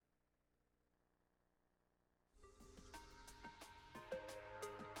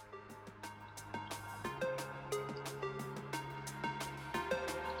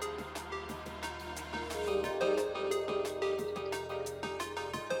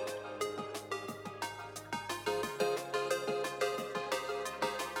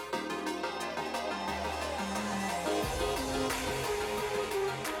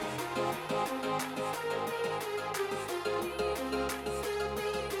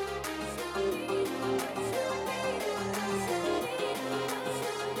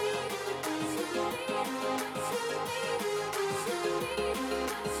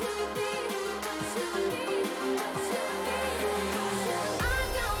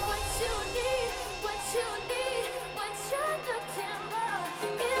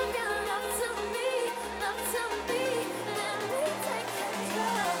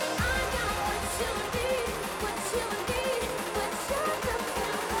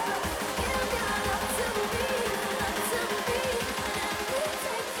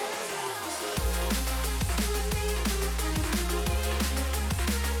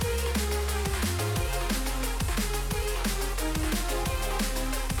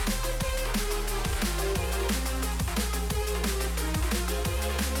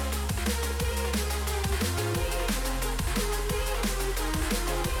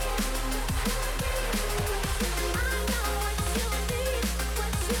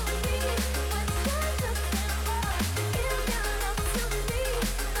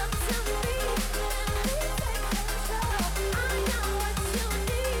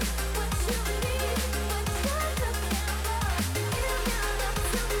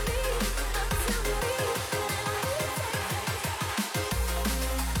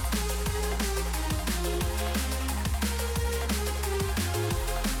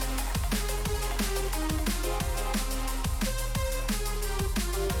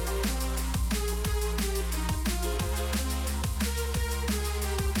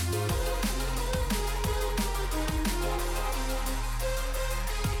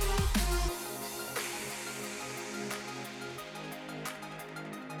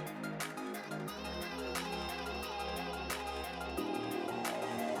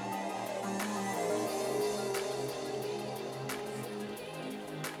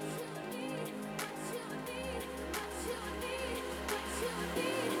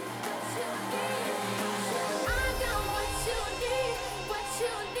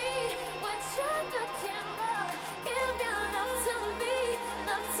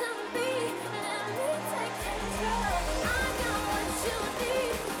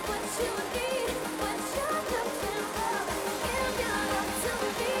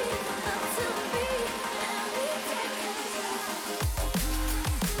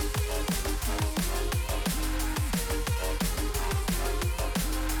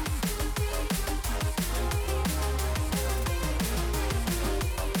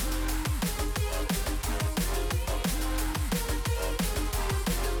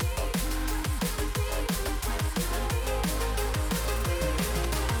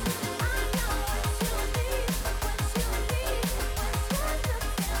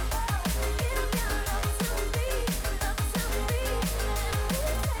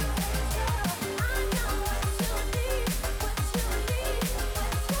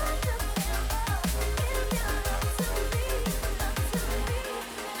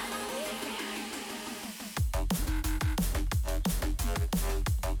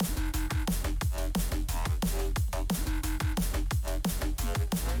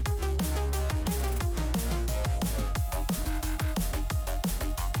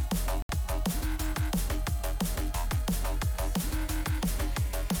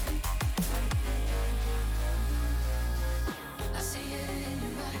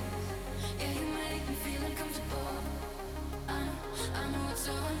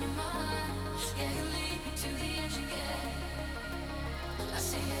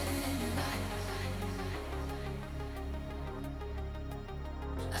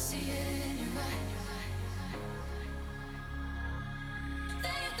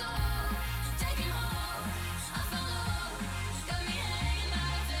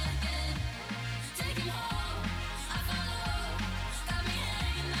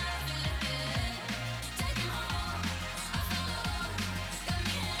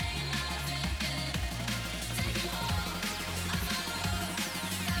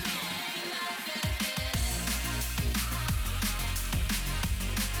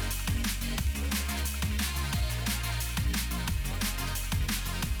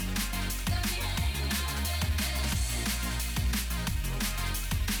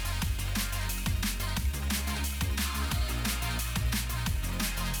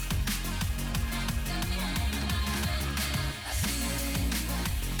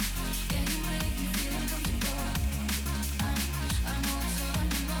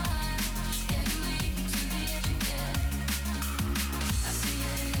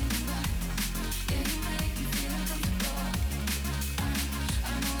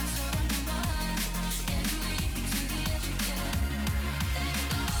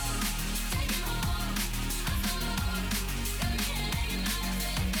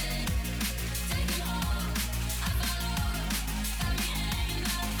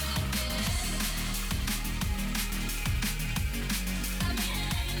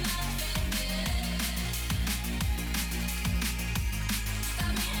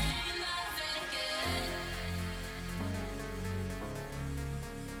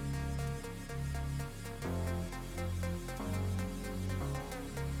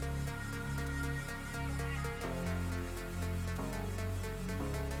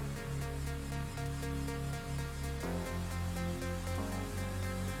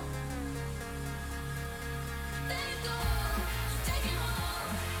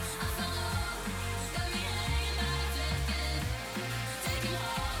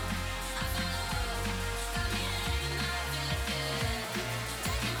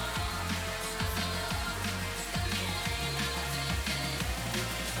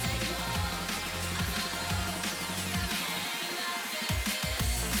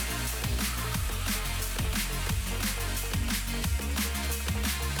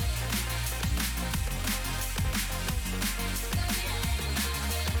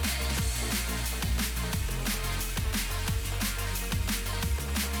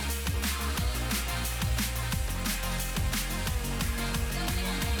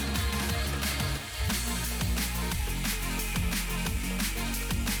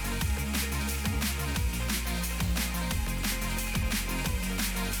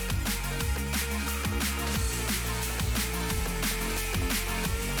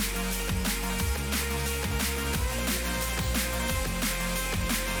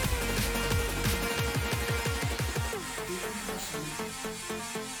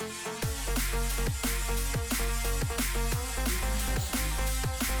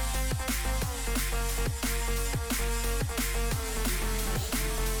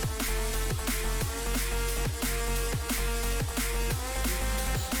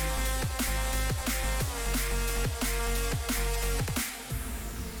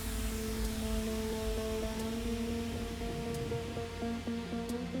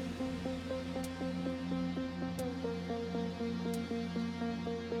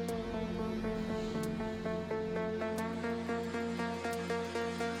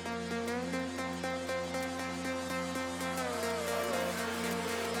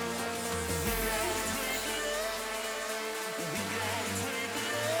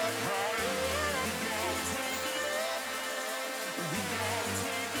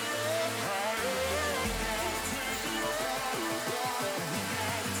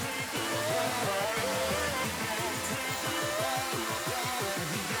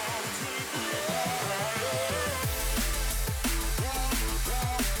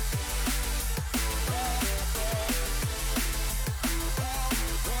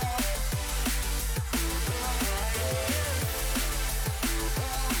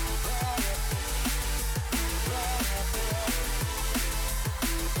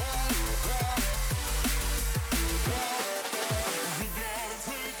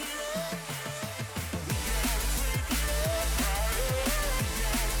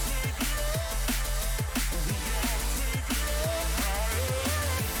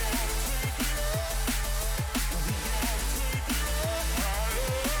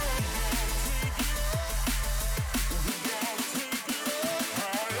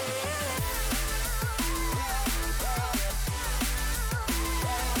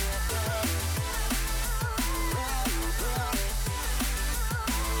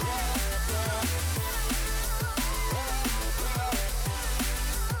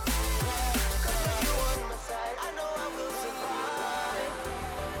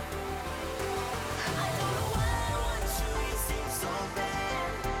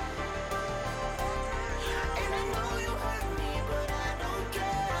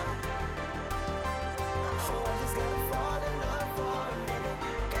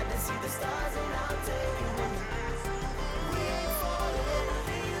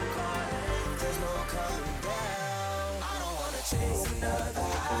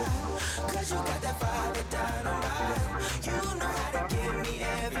'cause you got that fire, that dynamite. You know how to get me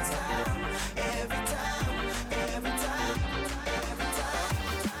every time, every time, every time, every time,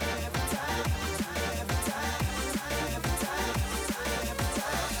 every time, every time, every time, every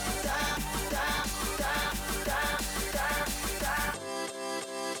time. Da, da, da, da, da,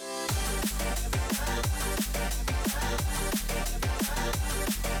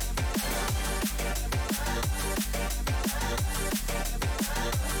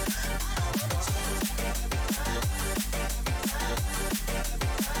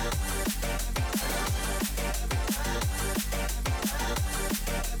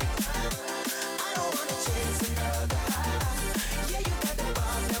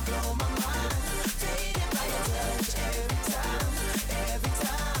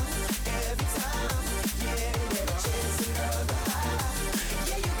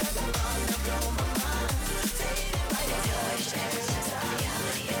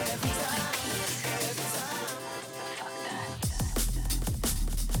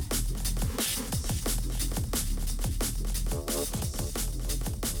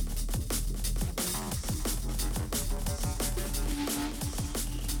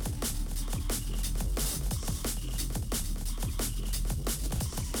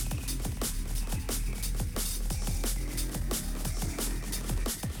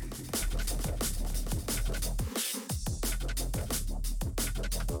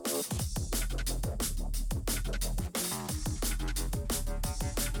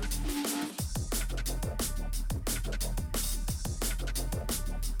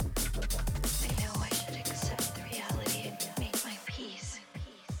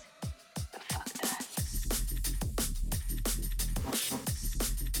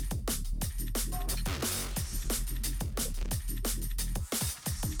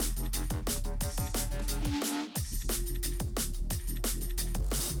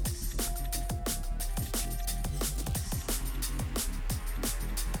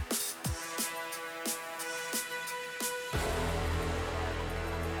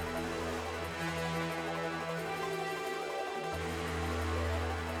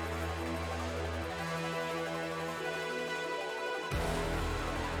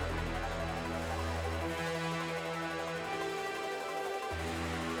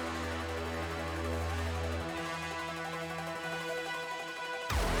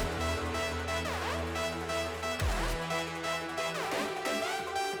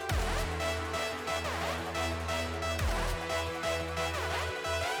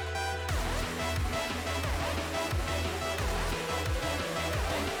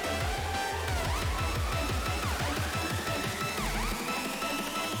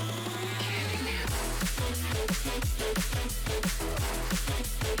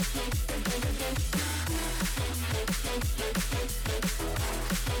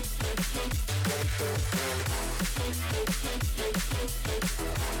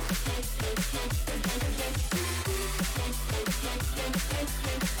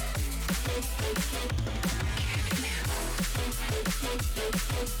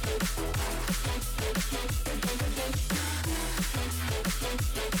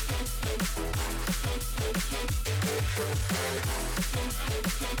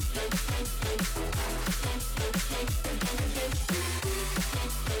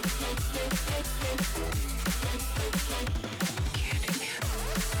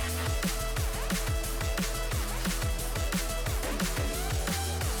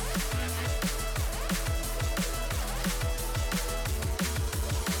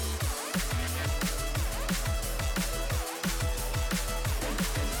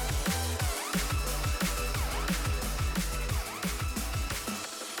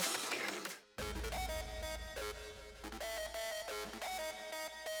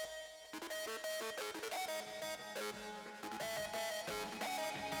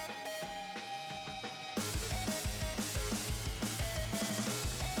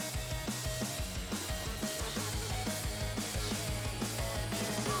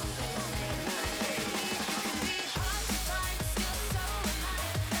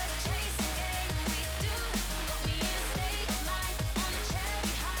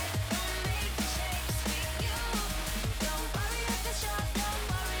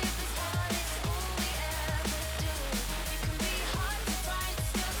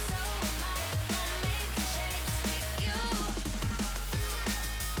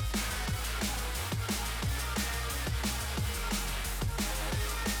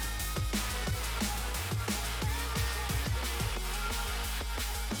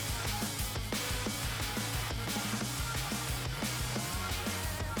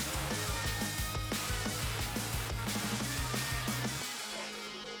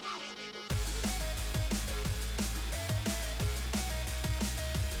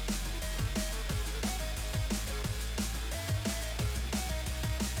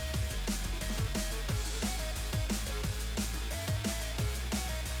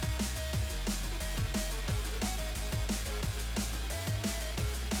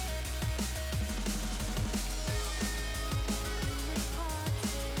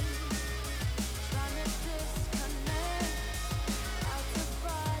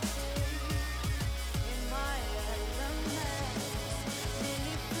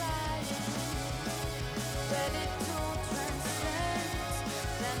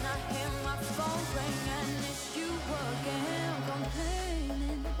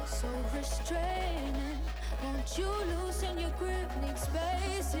 draining. Won't you loosen your grip? Need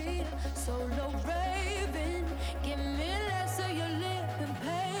space here. Solo raving. Give me less so you live and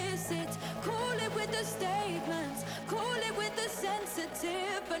pace it. Cool it with the statements. Cool it with the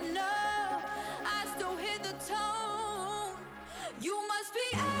sensitive. But no, I still hear the tone. You must be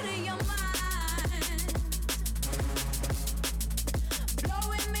out of your mind.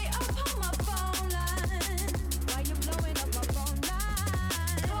 Blowing me up on my phone line. Why you blowing up my phone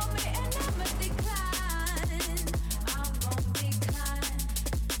line? Call me and I'ma decline. I'm gon' decline.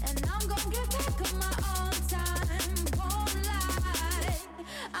 And I'm gon' get back on my own time. Won't lie,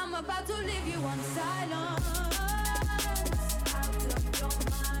 I'm about to leave you on silence. Out of your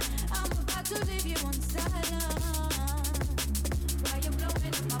mind, I'm about to leave you on silence. Why you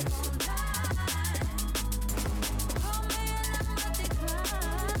blowing up my phone line? Call me and I'ma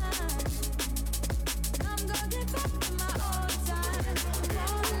decline. I'm gon' get back to my old time.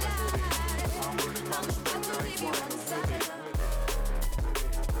 Won't lie, I'm about to leave you on silence.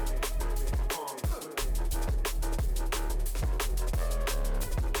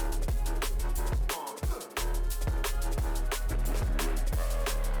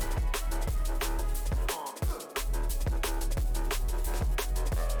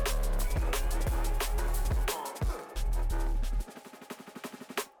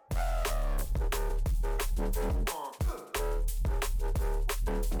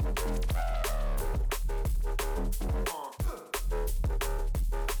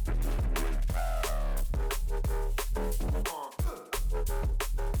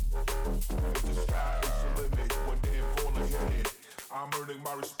 I'm earning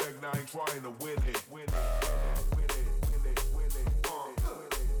my respect, now I ain't trying to win it. Win it, win it, win it, win it,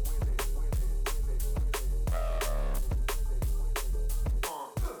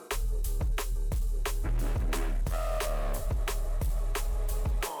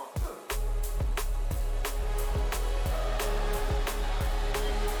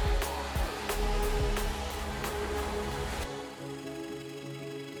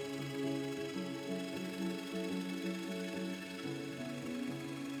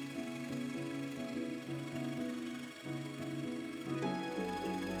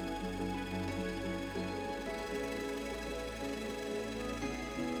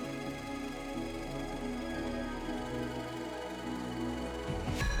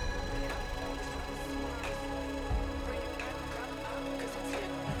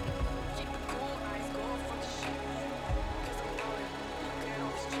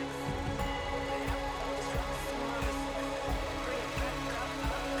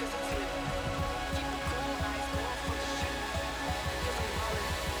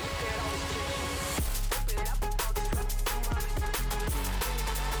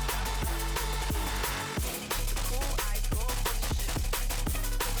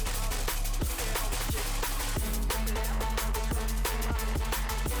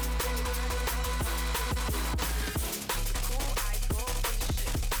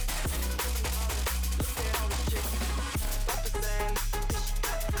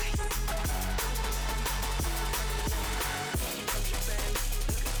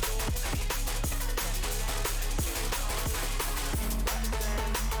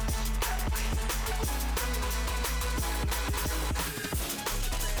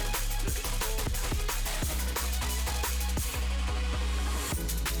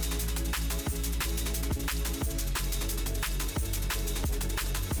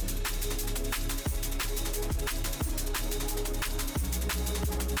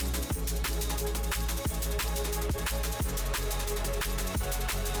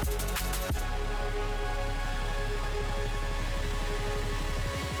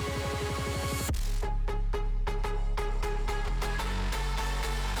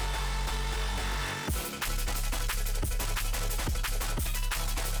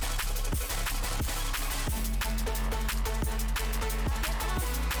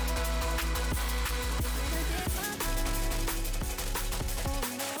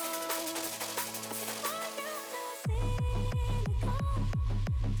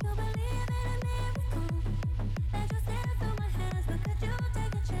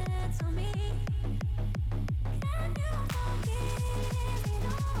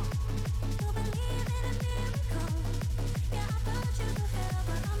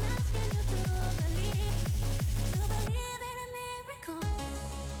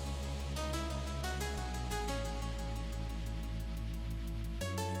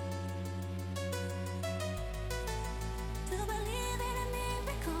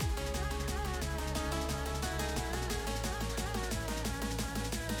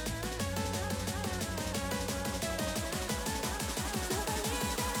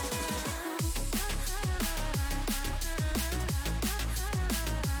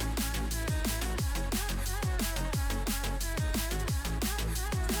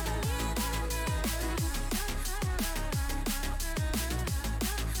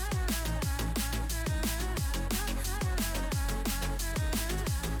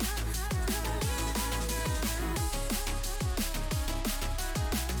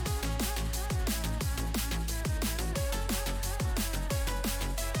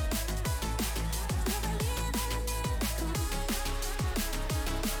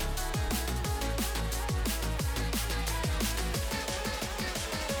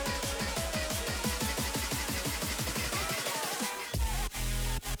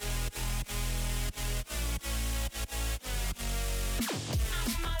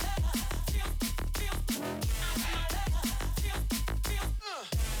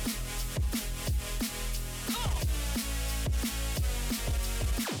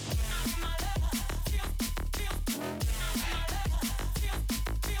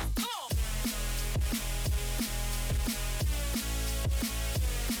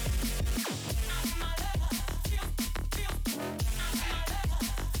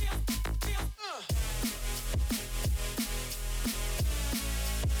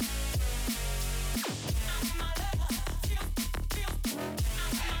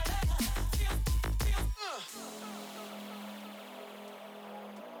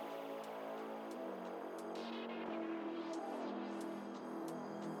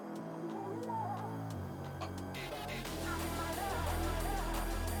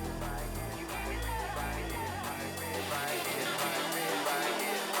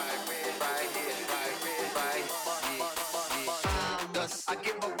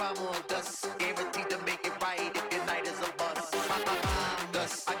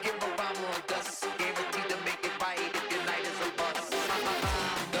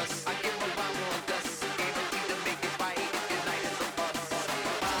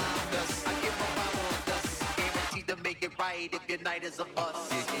 your night is a bust.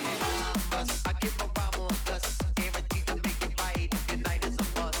 Bust. I give a rhyme on dust, guaranteed to make it right if your night is a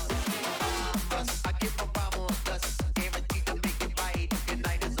bust. Bust. I give a rhyme on dust, guaranteed to make it right if your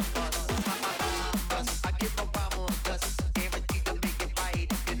night is a bust. Bust. I give a rhyme on dust, guaranteed to make it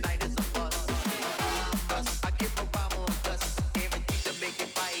right if your night is a bust. Bust. I give a rhyme on dust, guaranteed to make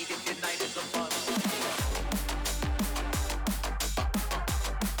it right if your night is a bust.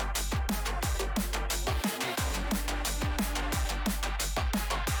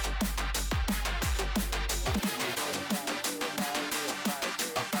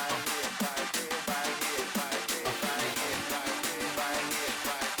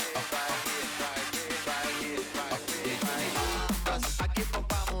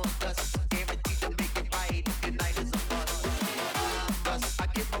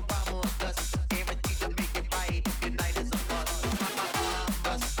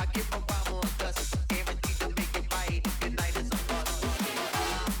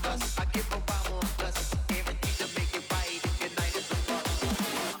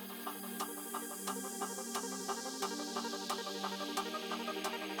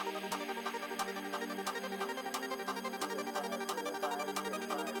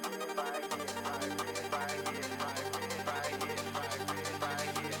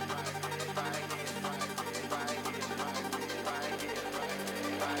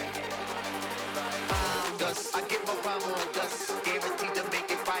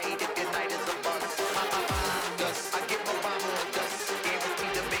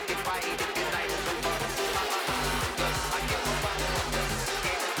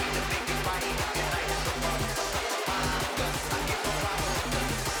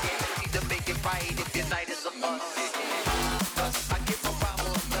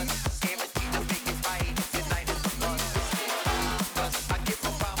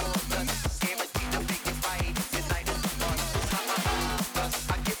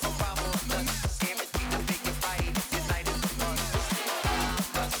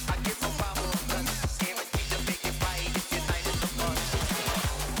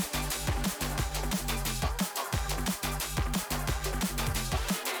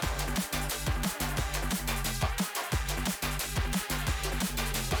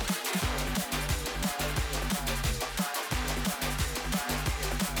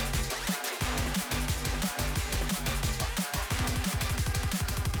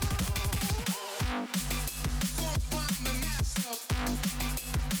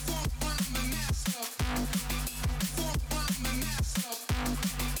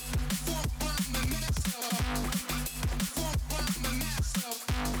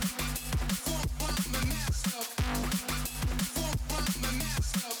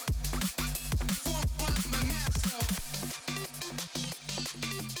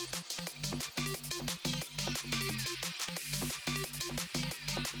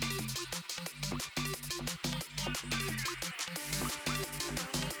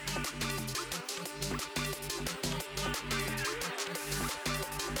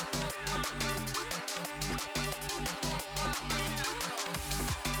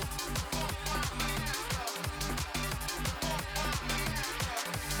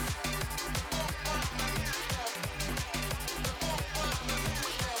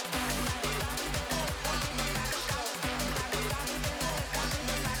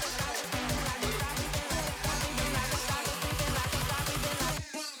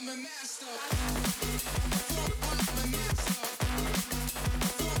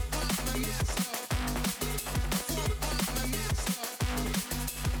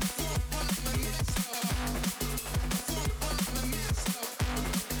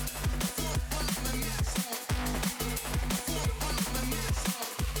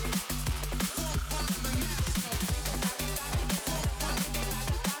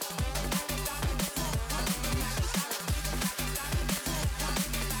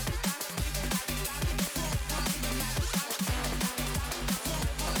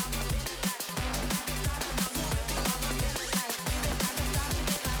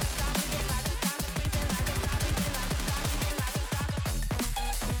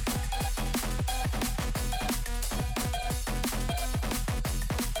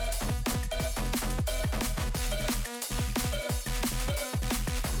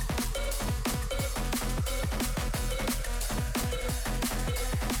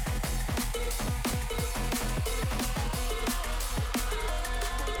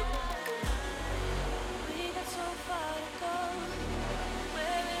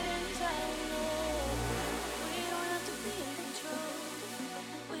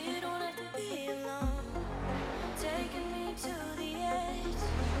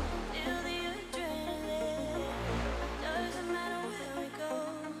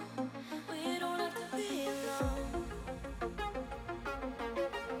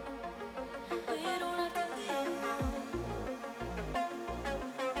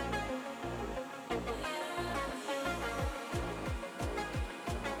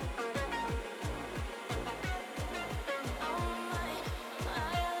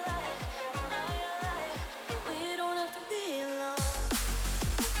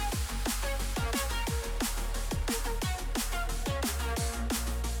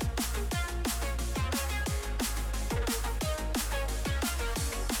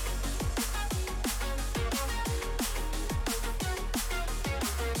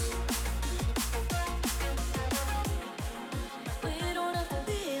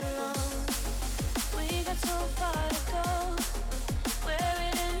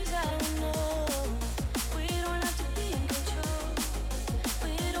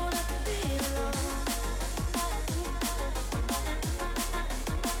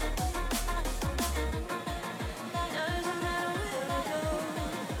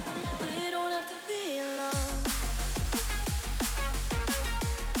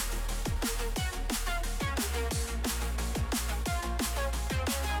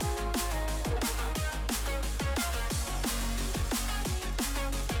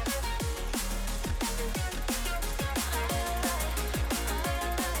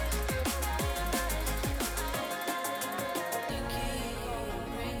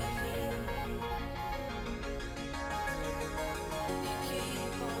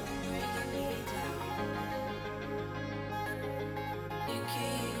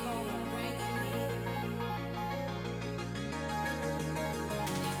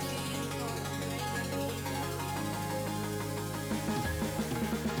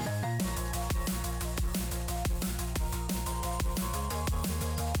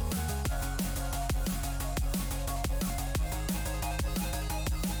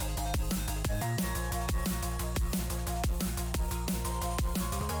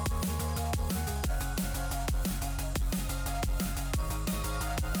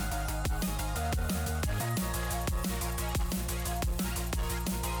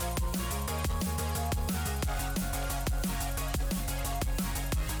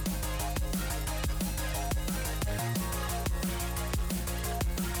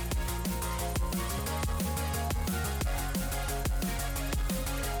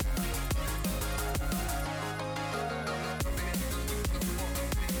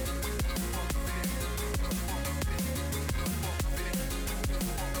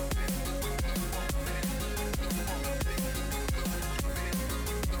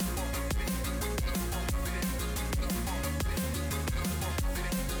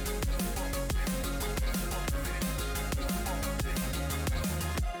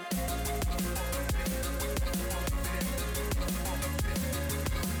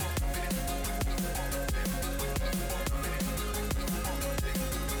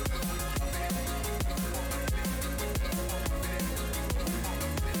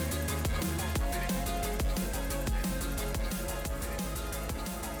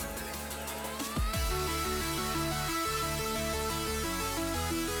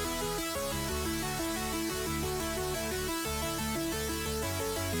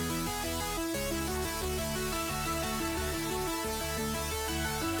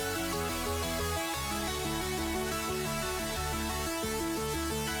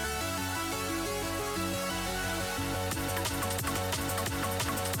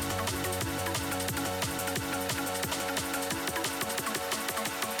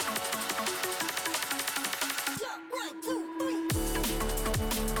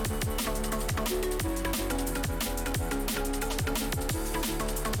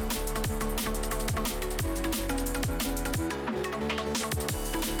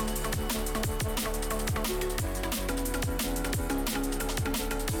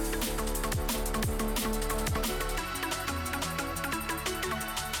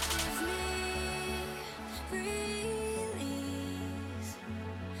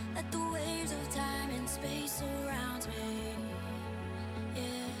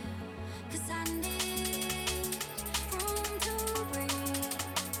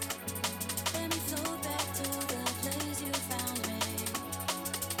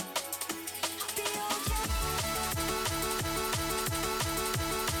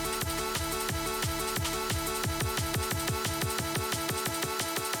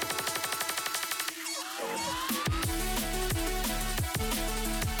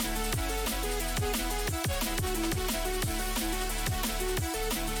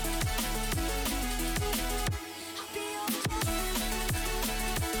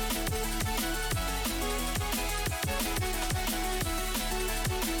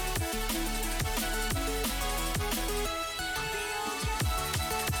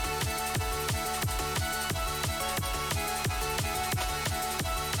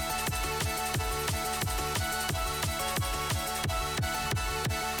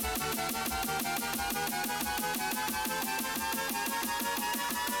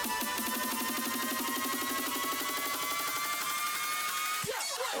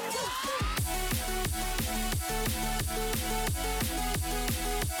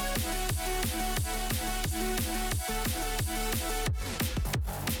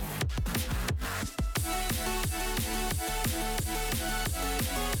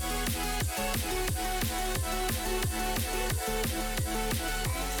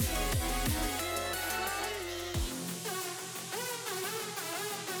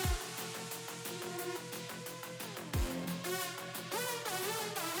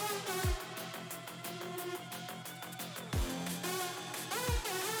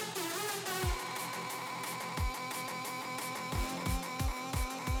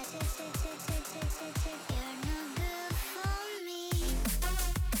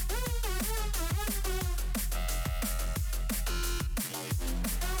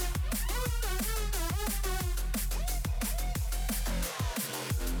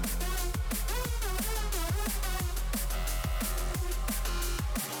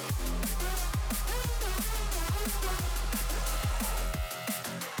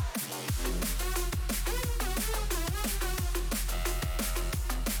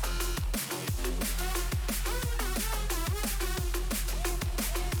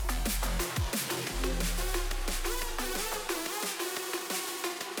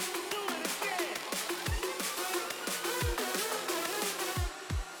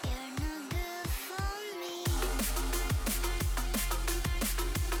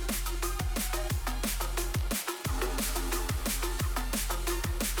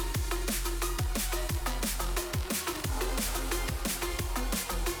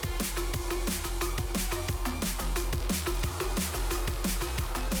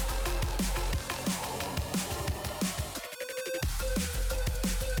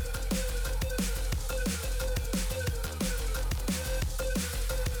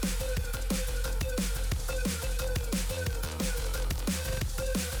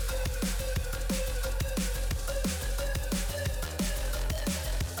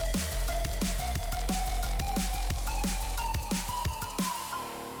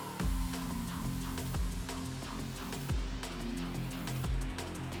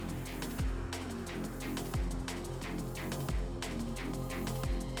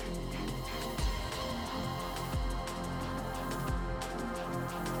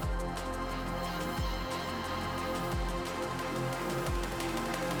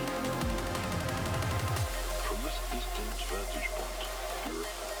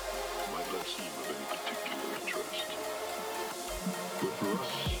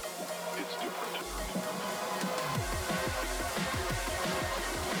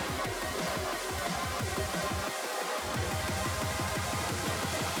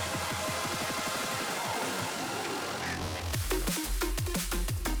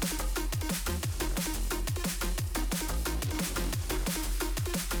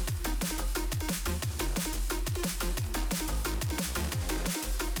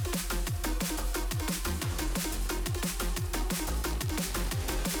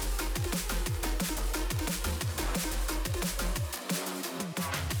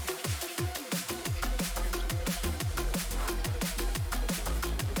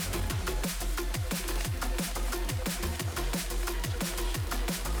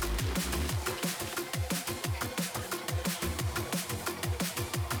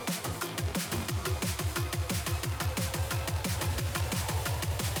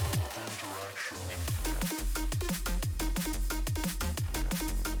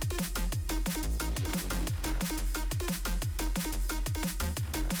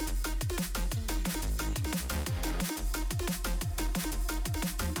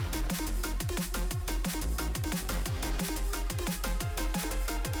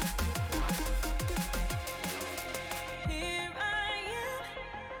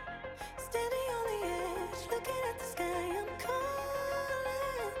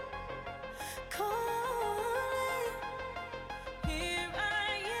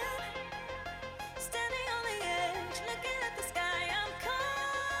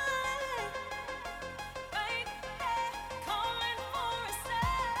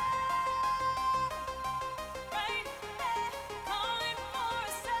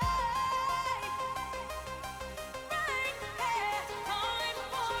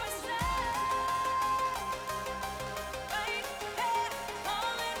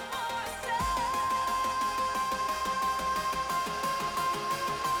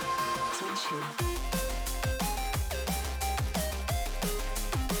 Right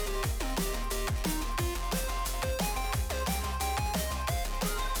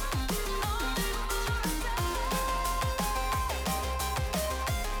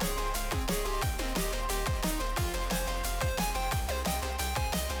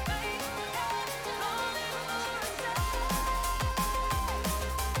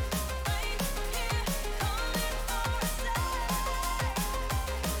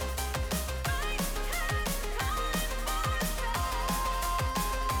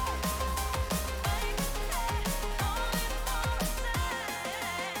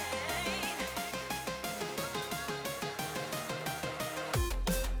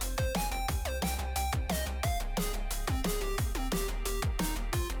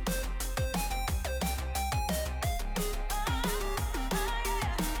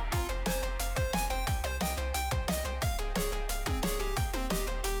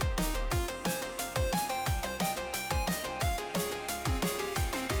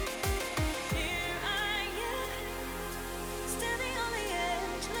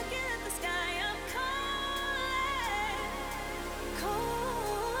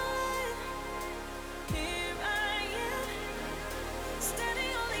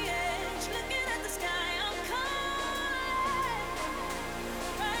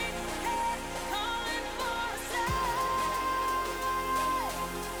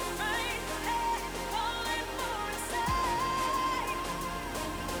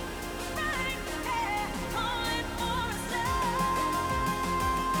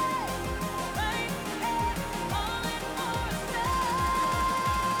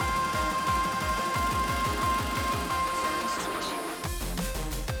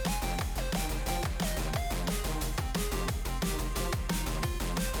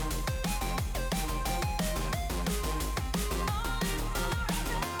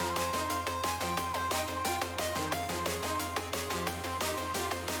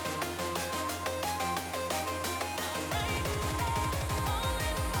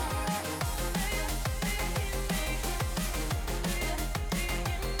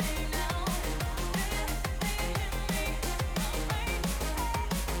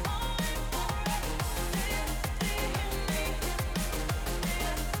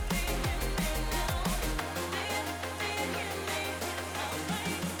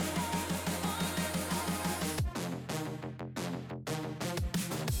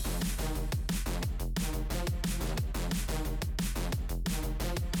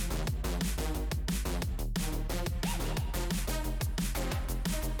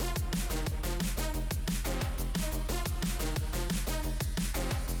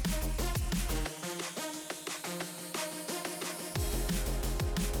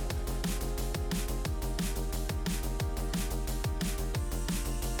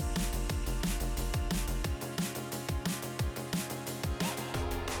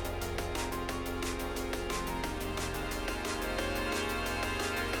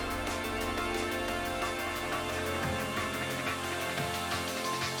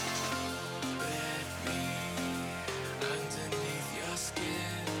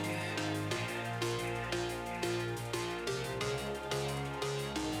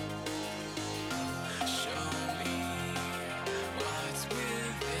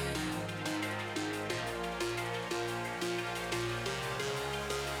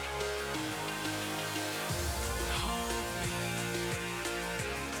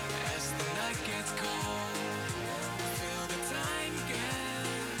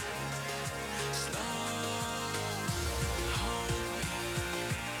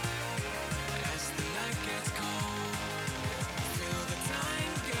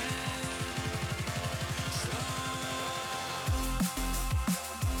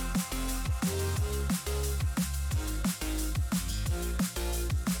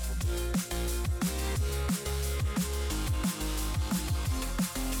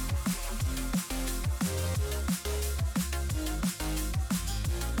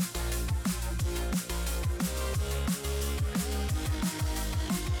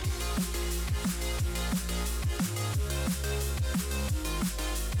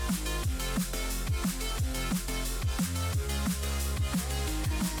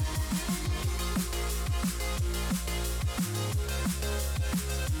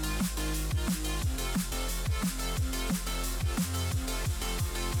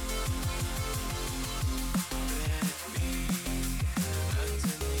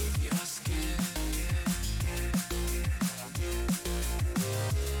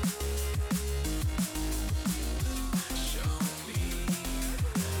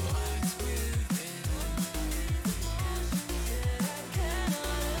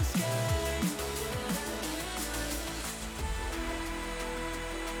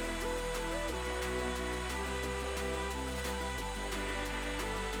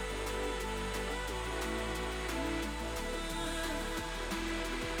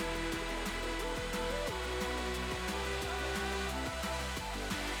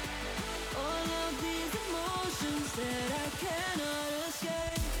cannot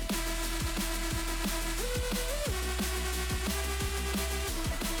escape.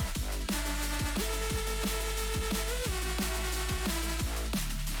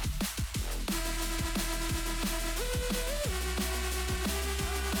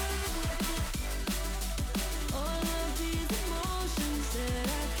 All of these emotions that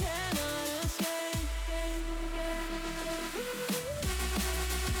I cannot escape.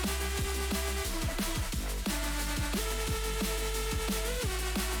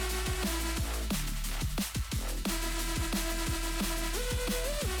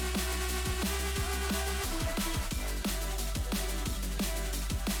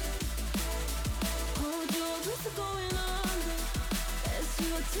 Hold your breath, we're going under. As you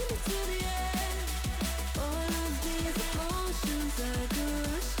attend to the end. All of these emotions like a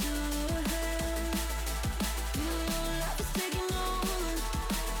rush to your head. Feel your life is taking over.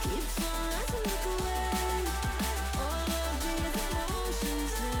 Keeps on rising like a wave. All of these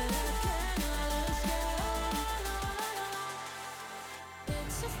emotions that I cannot escape.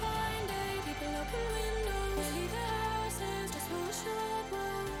 It's a fine day, people open windows, leave their houses, just push up.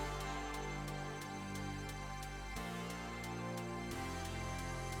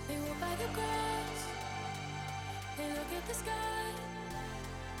 They walk by the grass, they look at the sky.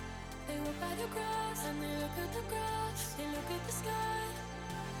 They walk by the grass and they look at the grass. They look at the sky.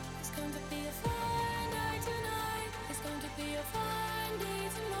 It's going to be a fine night tonight. It's going to be a fine day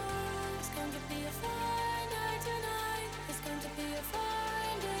tomorrow. It's going to be a fine night tonight. It's going to be a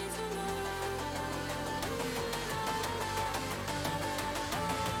fine day tomorrow.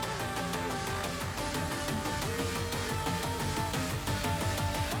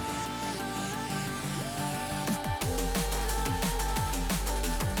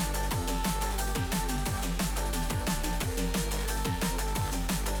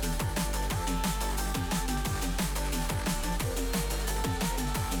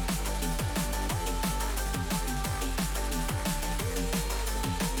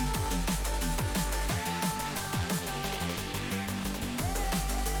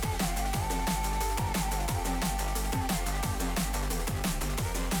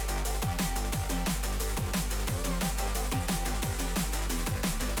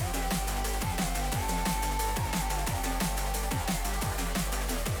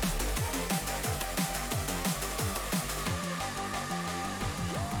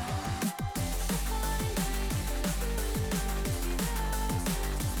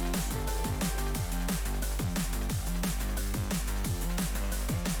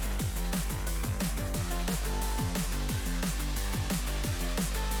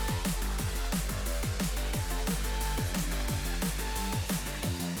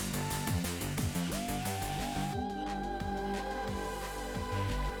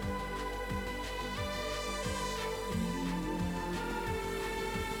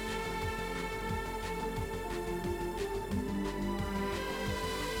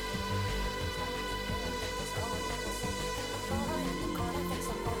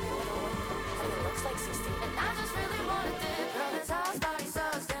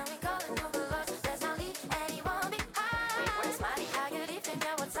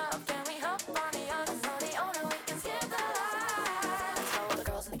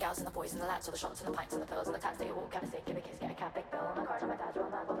 boys and the lads, all the shots and the pints and the pills and the tats. They all kind of sick, give a kiss, get a cat, big bill on my card, on my dad's roll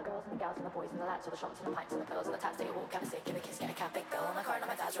mad. All the girls and the gals and the boys and the lads, all the shots and the pints and the pills and the tats. They all kind of sick, give a kiss, get a cat, big bill on my card, on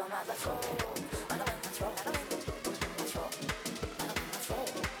my dad's roll mad. Let's roll, Madeline, let's roll, Madeline, let's roll, Madeline, let's roll,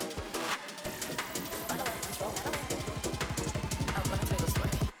 Madeline, let's roll, Madeline. Let me tell you the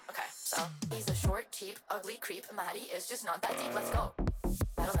story. Okay, so he's a short, cheap, ugly creep. Maddie is just not that deep. Let's go,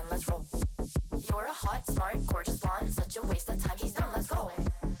 Madeline, let's roll. You're a hot, smart, gorgeous blonde. Such a waste of time. He's done. Let's go,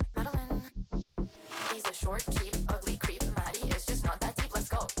 Madeline. He's a short, cheap, ugly creep. Maddie is just not that deep. Let's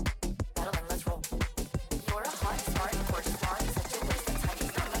go, Madeline. Let's roll. You're a hot, smart, gorgeous blonde. Such a waste of time.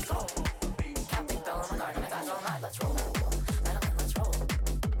 He's done. Let's go. Captain Bill in the garden. My guys all mad. Let's roll, Madeline. Let's roll.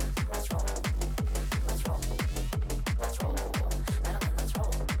 Let's roll. Let's roll. Let's roll. Madeline. Let's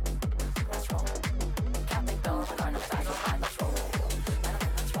roll. Let's roll. Captain Bill in the garden. My guys all mad. Let's roll.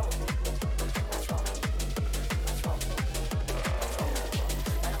 Madeline. Let's roll. Let's roll. Let's roll. Let's roll. Madeline. Let's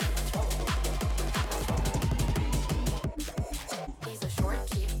roll. Let's roll.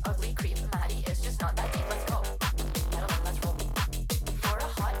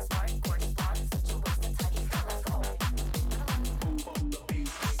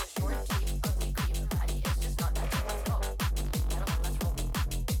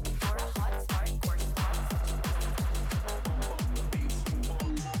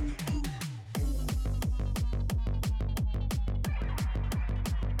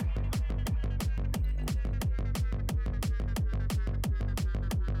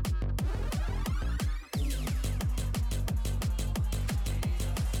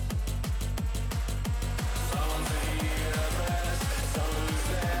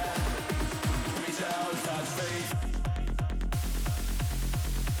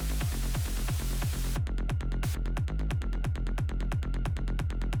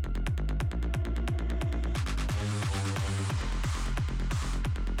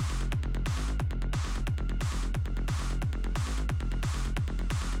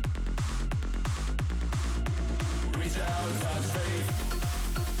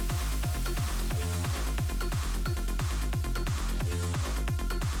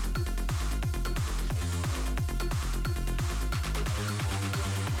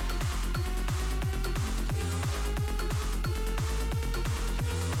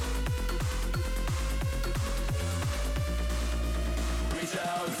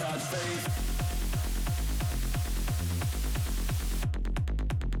 such faith.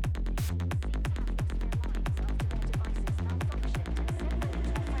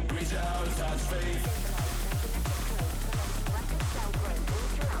 Reach out and touch faith.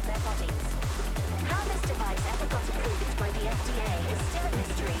 How this device ever got approved by the FDA is still a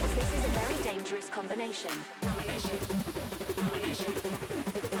mystery, as this is a very dangerous combination.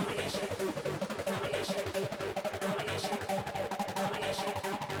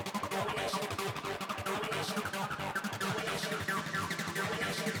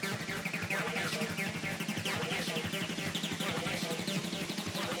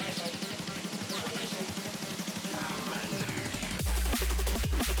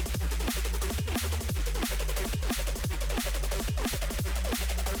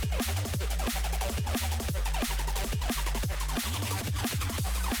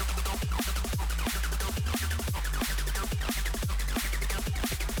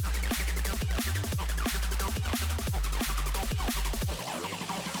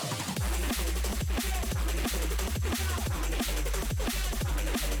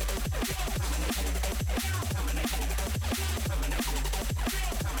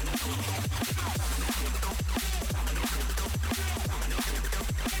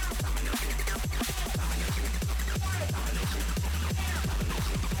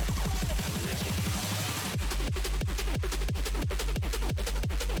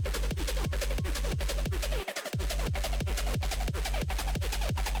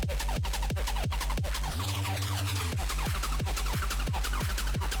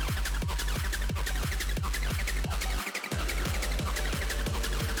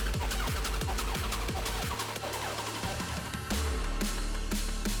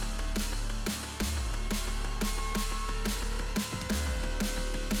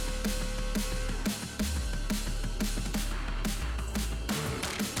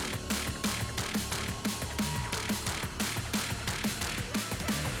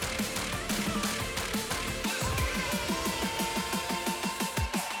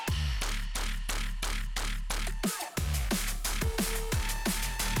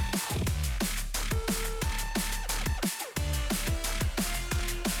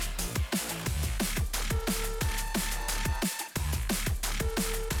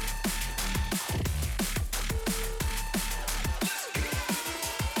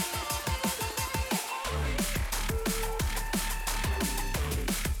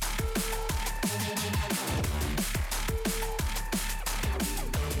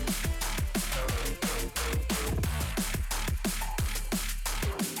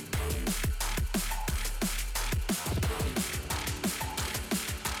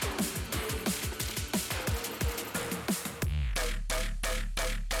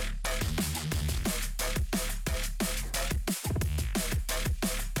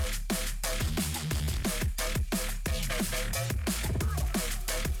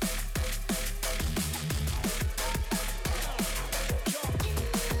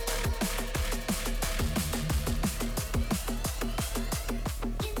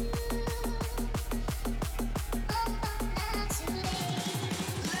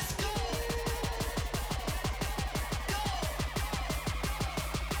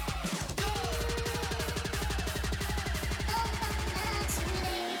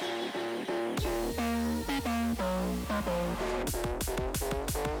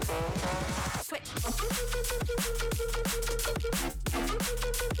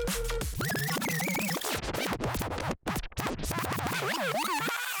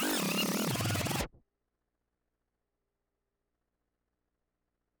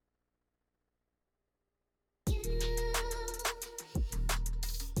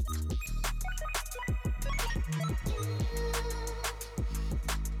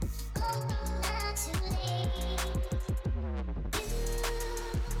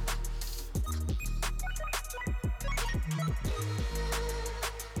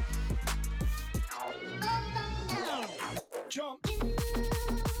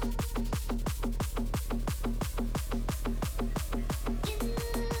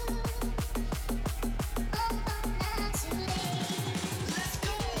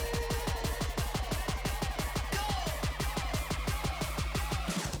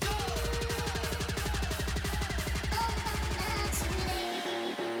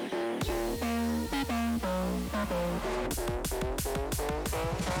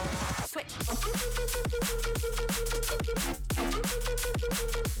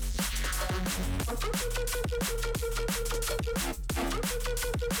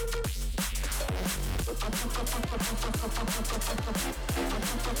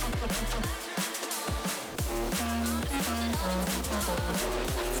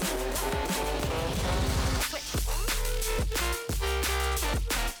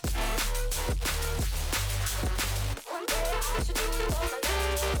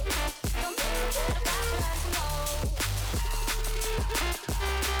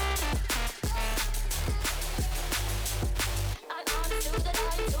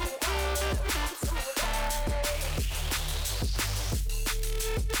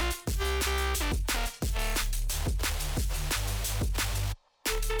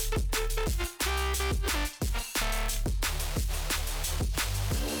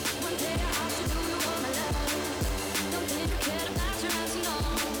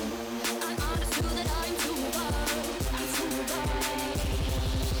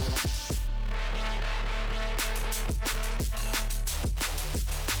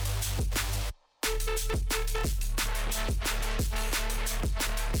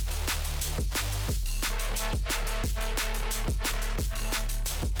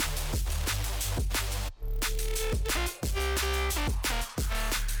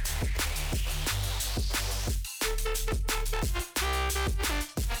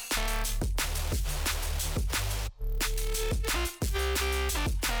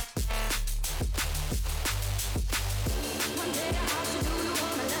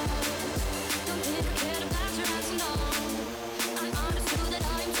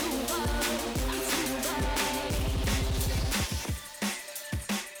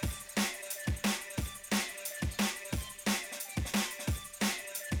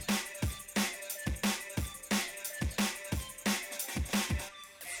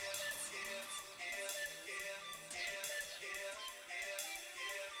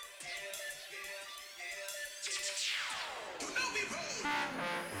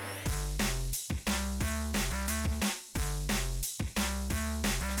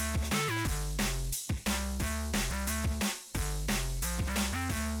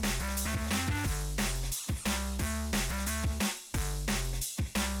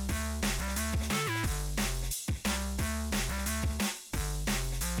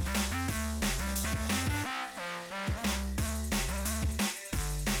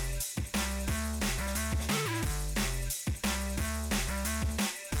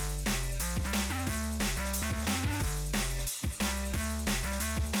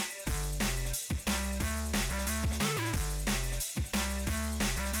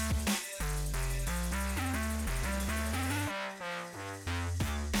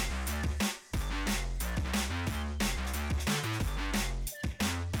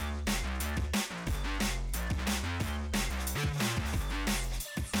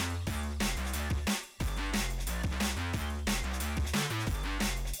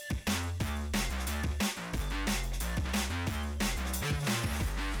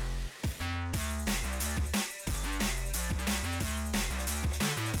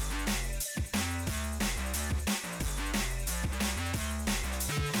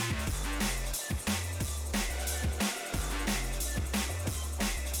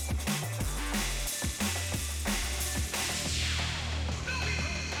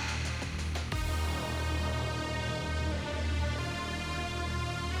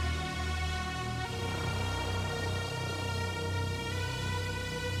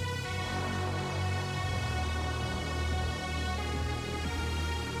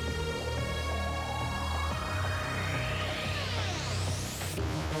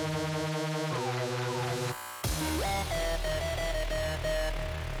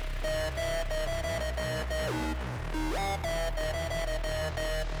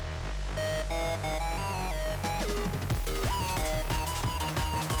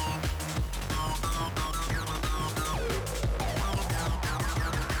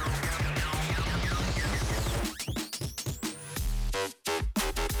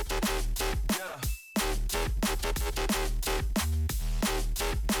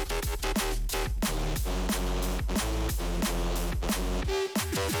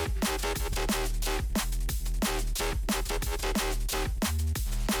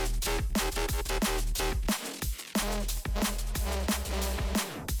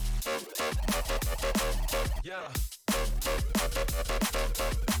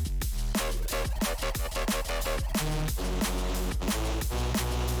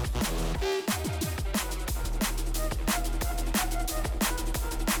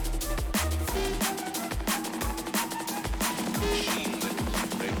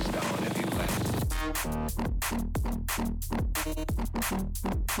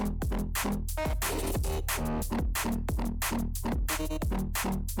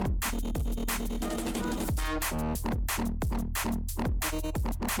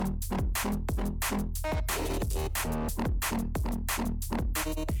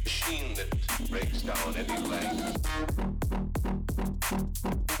 Machine that breaks down any blank.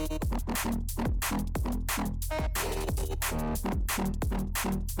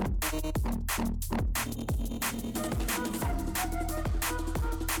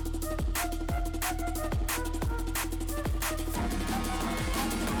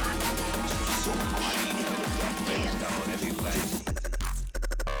 Breaks down any blank.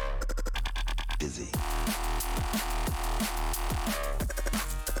 Busy.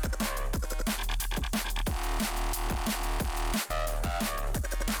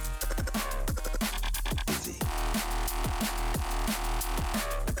 Busy.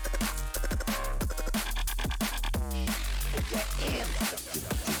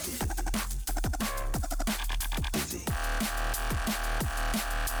 Busy.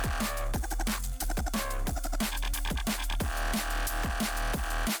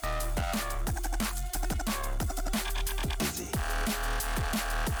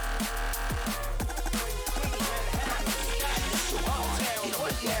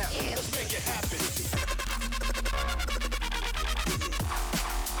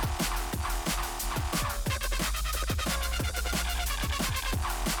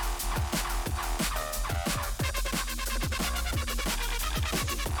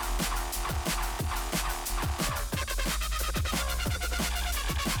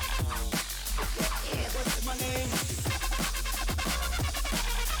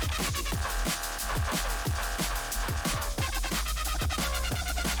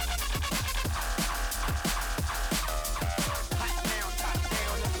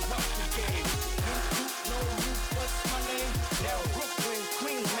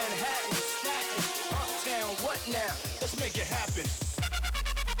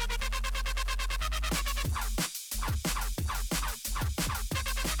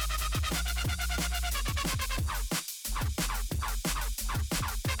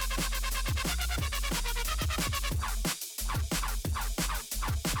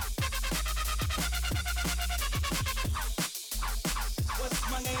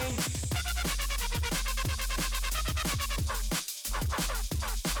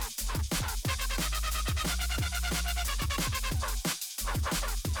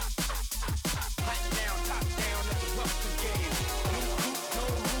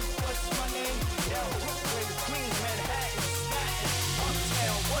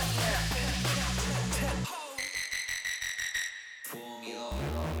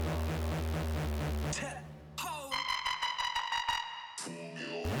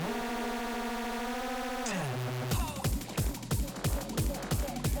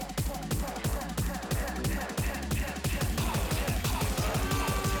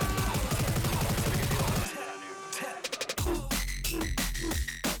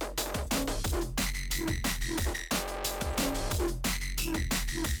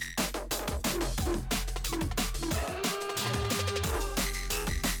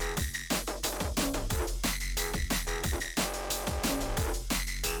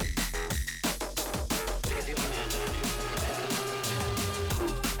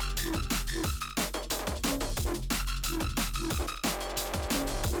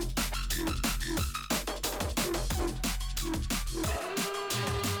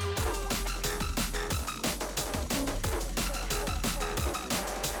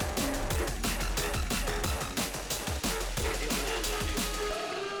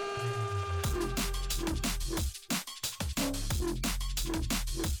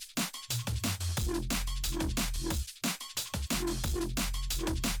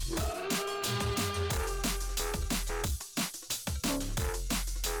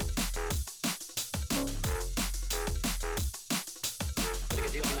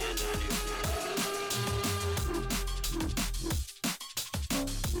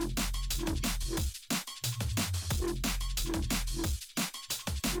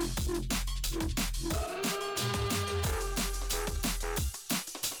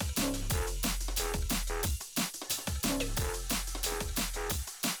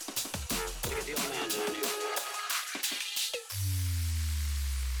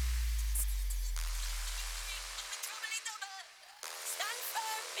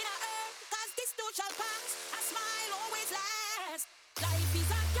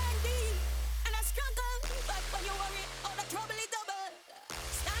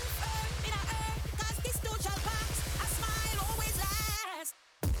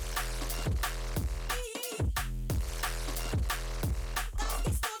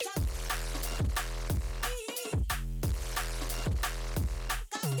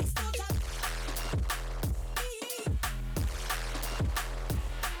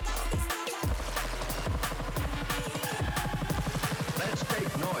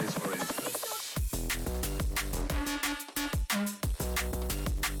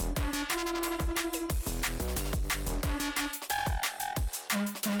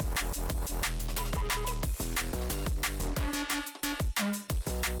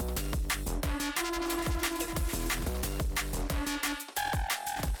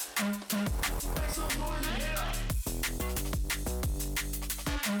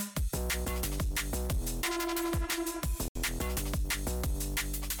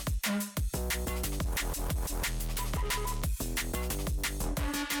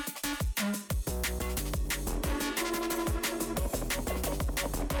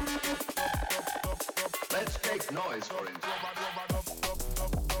 Let's take noise, for instance.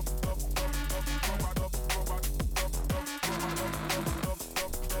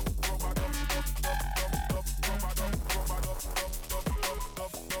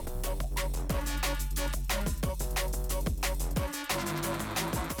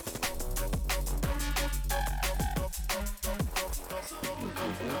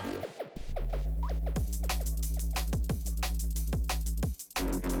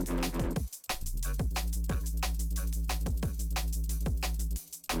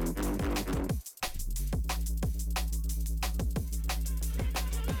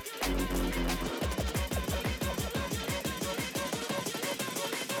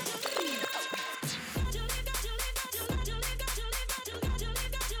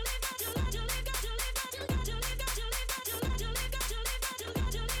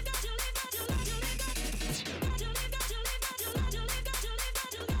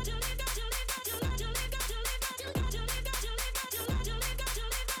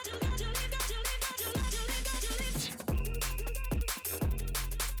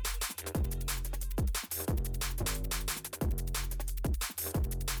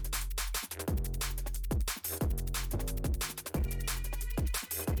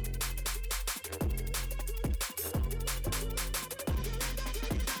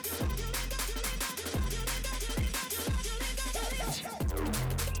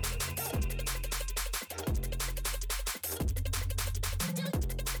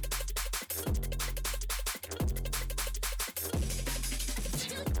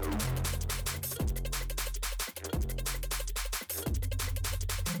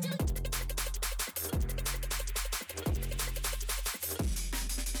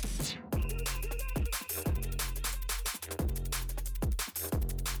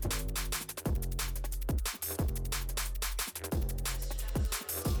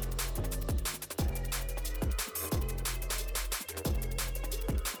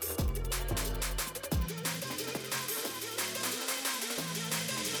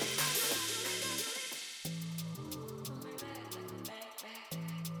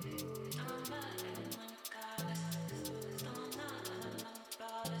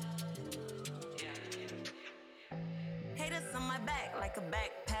 Haters on my back like a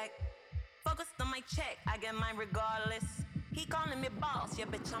backpack. Focused on my check, I get mine regardless. He calling me boss, yeah,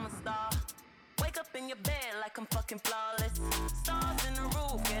 bitch, I'm a star. Wake up in your bed like I'm fucking flawless. Stars in the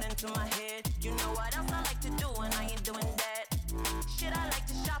roof, get into my head. You know what else I like to do and I ain't doing that. Shit, I like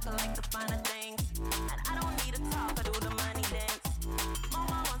to shop, I like the finer things. And I don't need to talk, I do the money dance.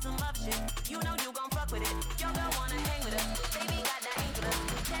 Mama wants some love shit, you know you gon' fuck with it. Your girl wanna hang with us, baby got that ain't with us.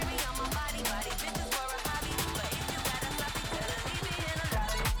 Carry on my body, bitches for a hobby. But if you got a sloppy, tell her leave me in the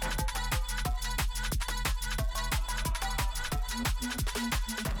lobby.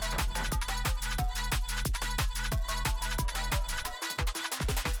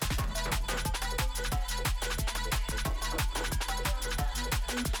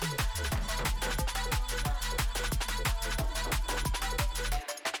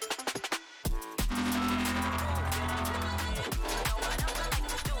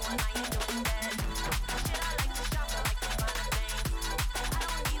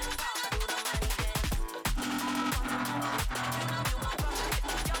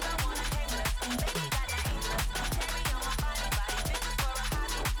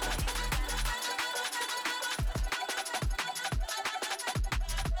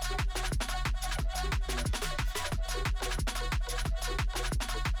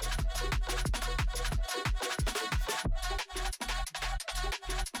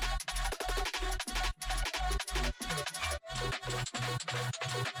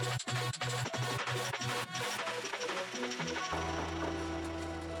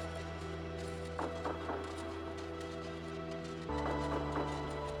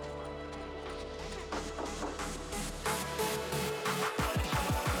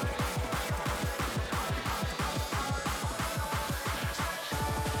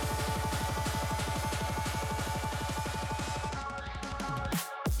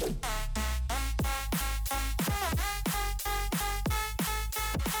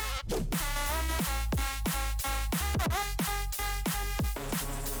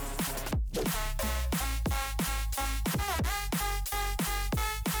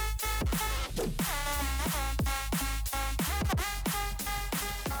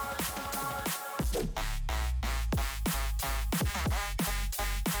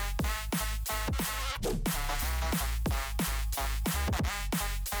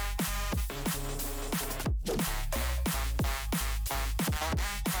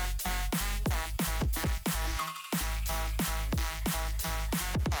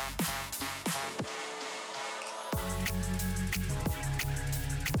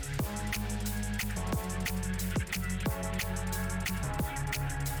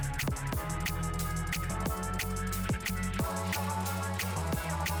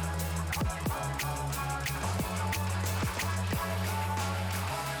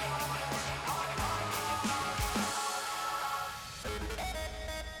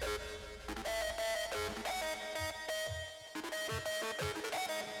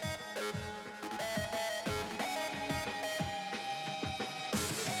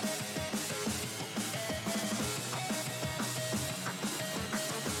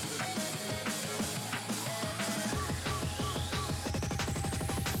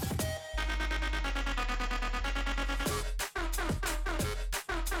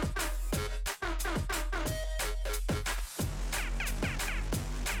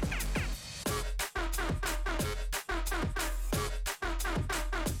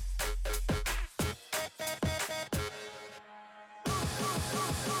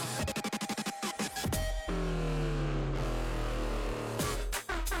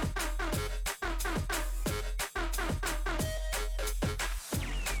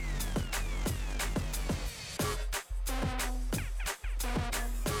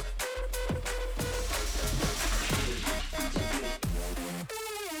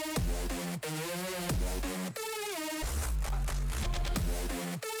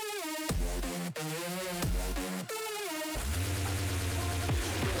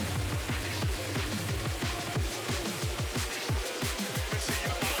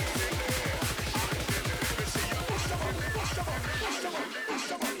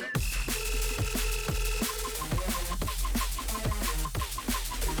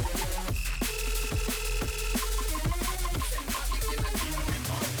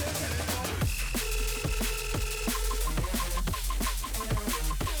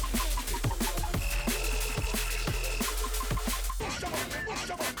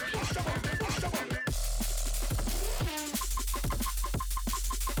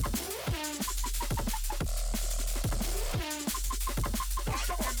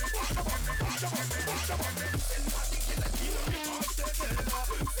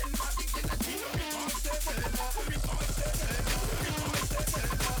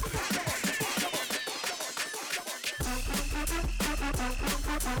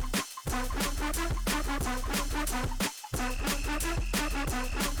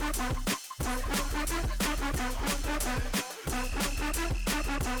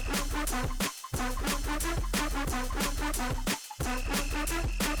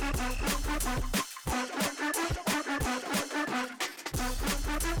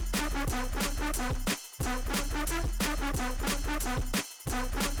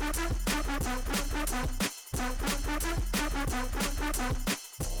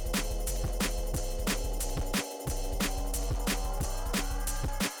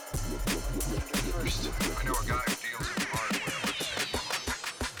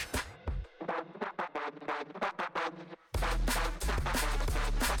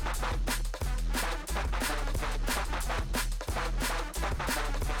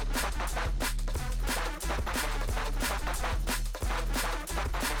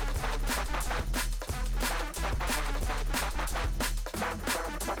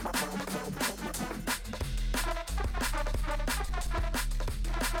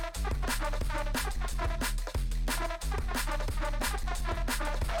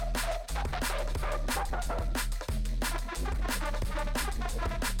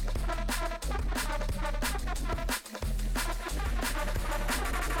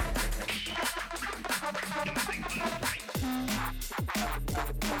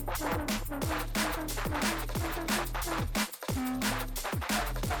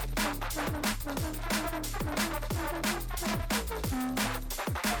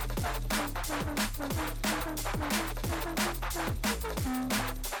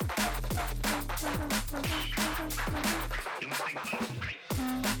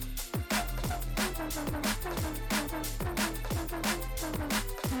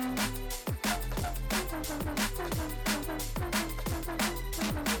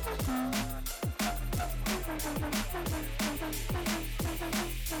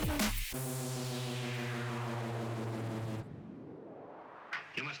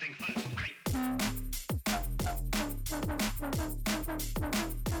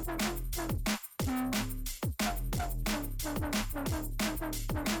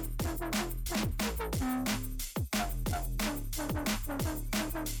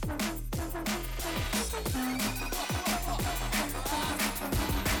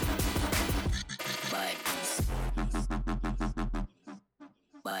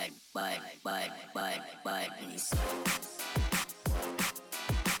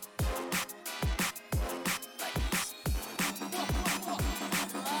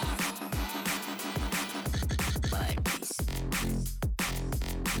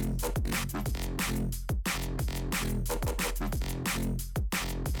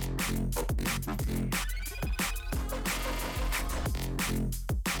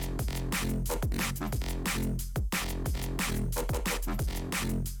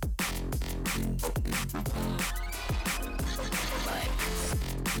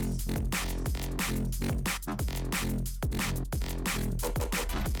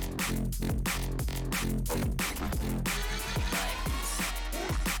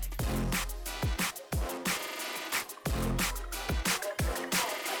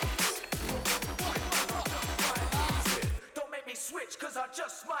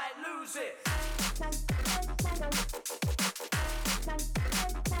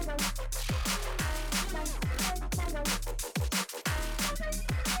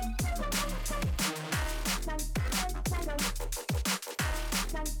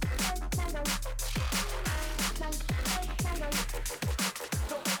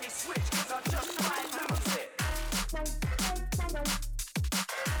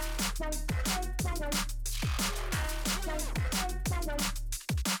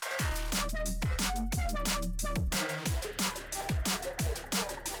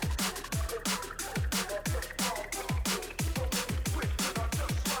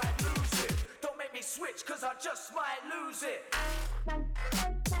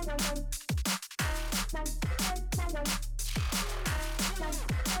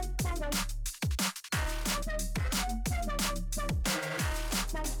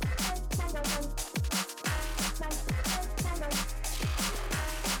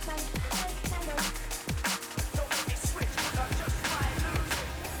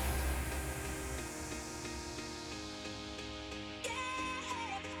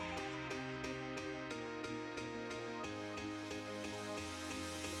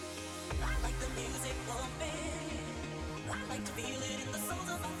 Music bumping.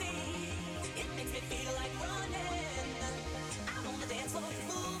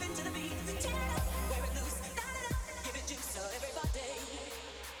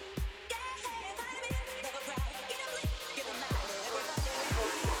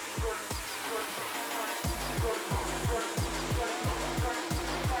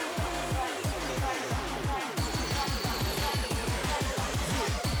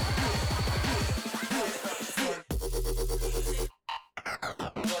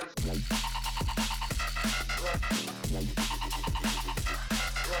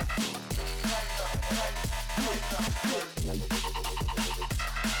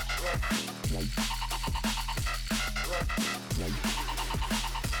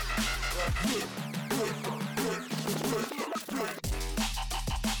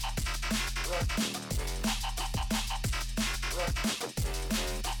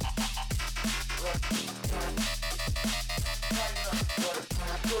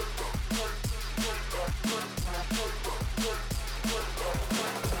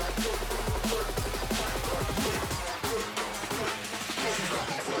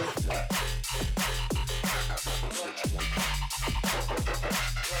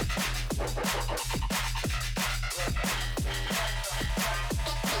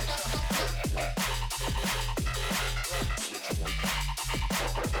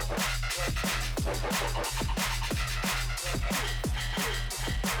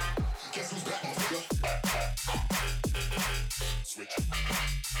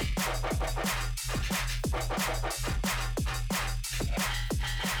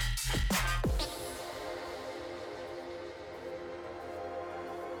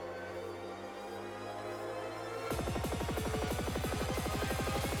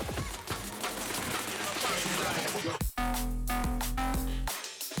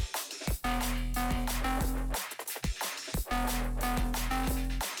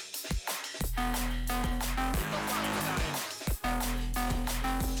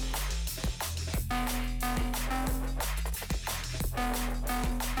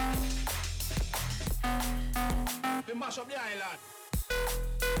 mash up the island.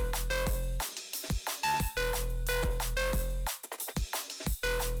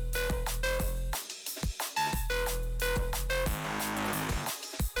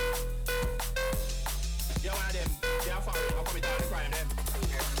 Yeah, one of them, they are foreign, I commit all the crime them.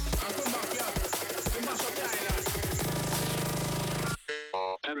 And come back here, we mash up the island.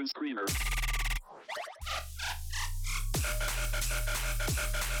 Aaron Screamer.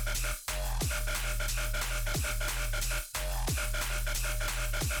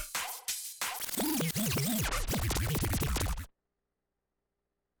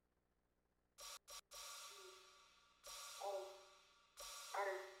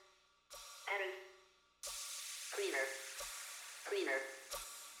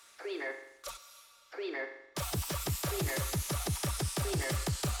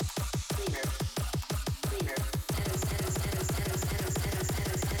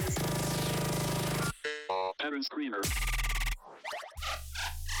 Aaron Screamer.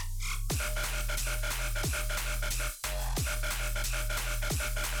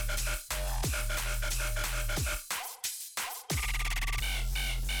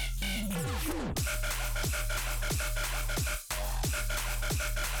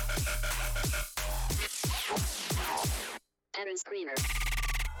 Aaron Screamer.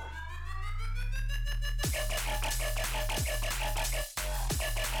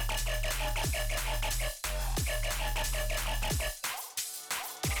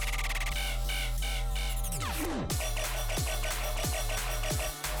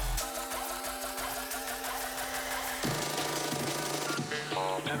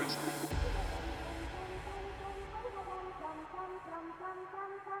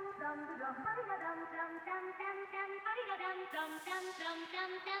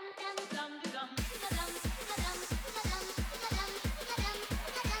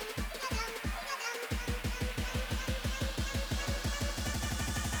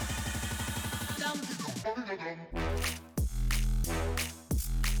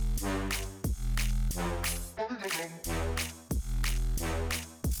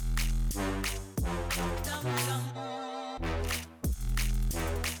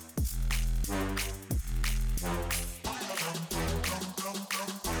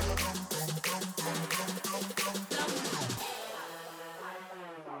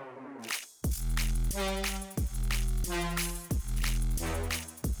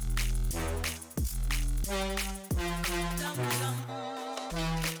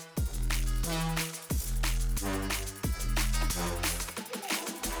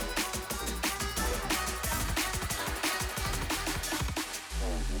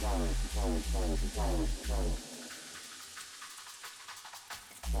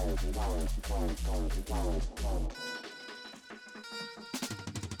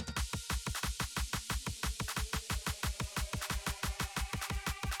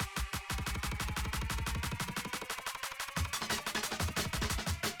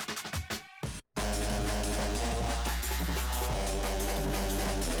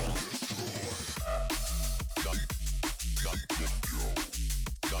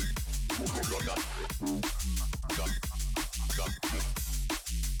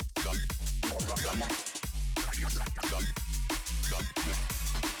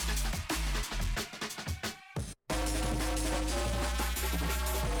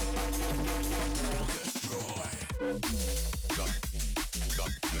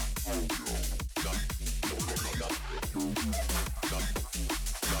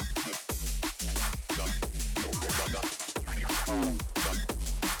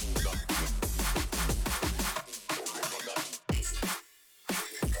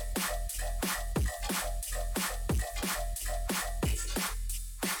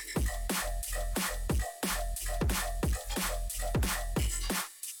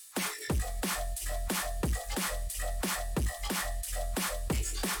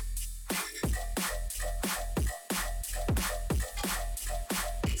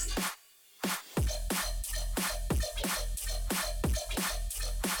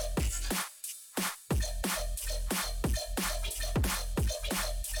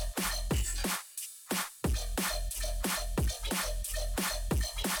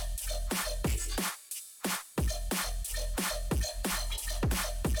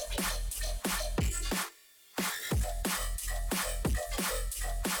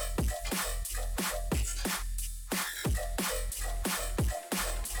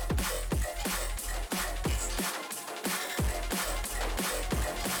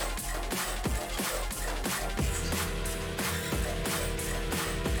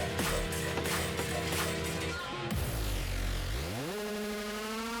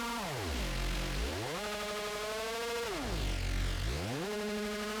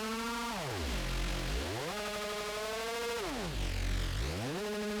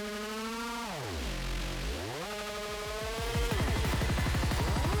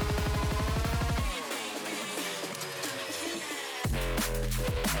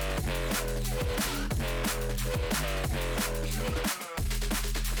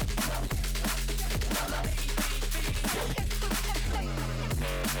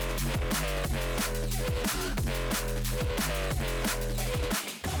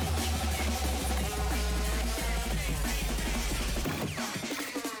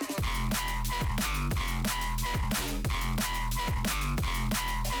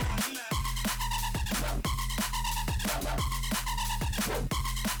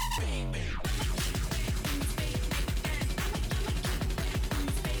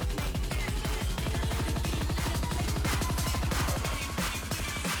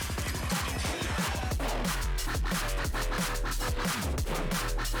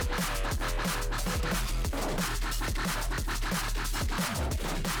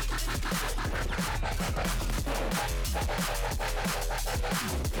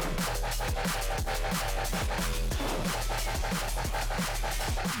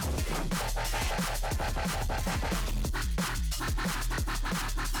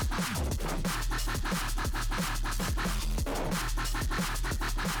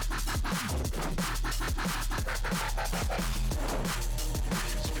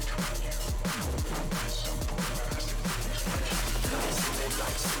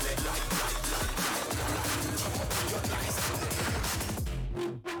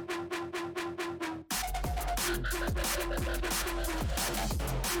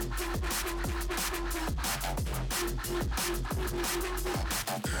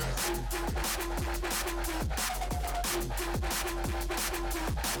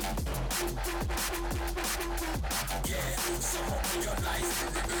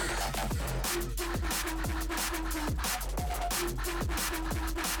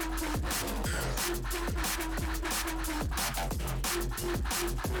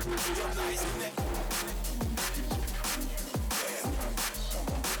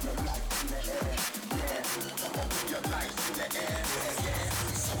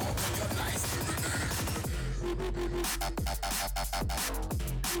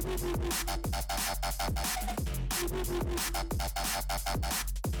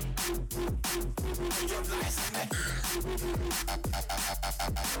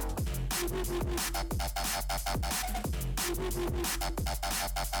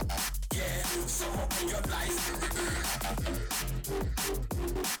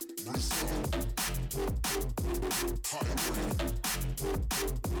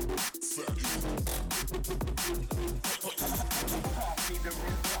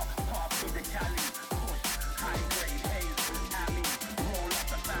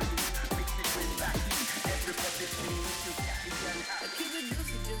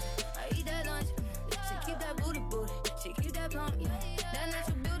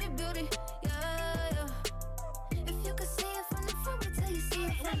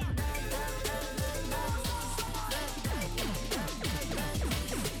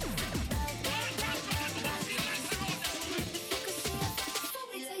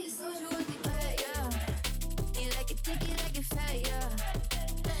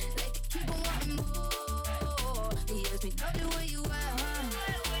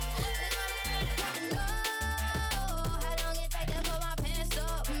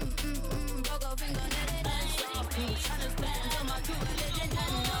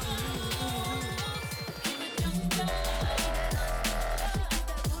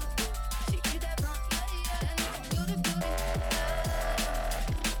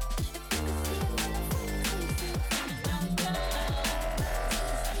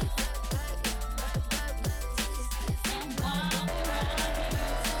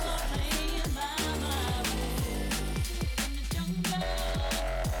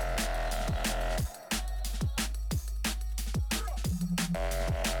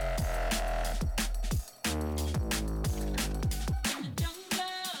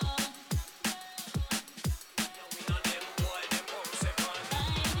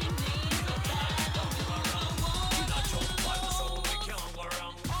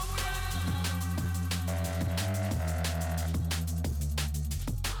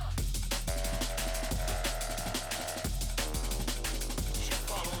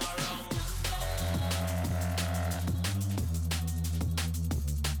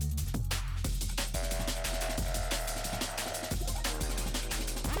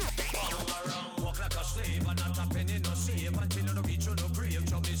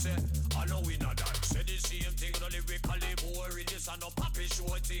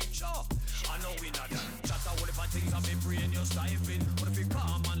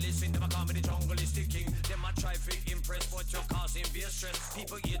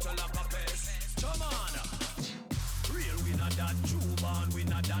 People get to lock a pest. Come on. Real winner that Cuban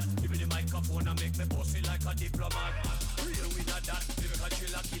wanna make me bossy like a diplomat. Real winner that, lyrical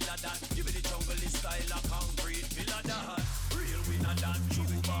killer killer that. Give me the jungle style of concrete pillar that. Real winner that, true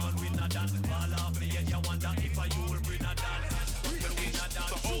born winner that. Fall off me and you wonder if I you'll bring a that. Real winner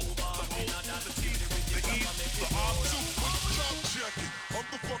that, true born winner that. The east, the Chop check it. I'm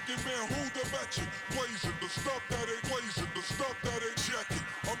the fucking man who the matching. Blazing the stuff that ain't blazing, the stuff that ain't checking.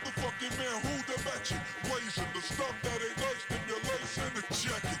 I'm the fucking man who the matching. Blazing the stuff that ain't nice, stimulation and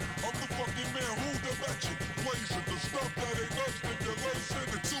checking. I'm the fucking man who the matching. Blazing the stuff that ain't nice, stimulation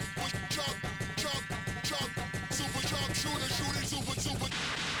and super chop, chop, chop, super chop, shooting, shooting, super, super.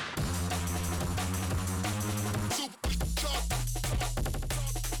 Super chop.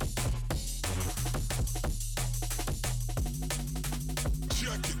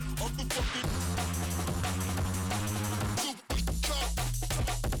 Check it. I'm the fucking super chop.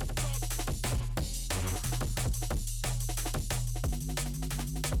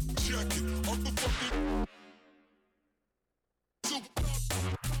 Check it. I'm the fucking super.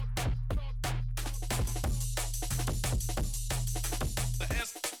 The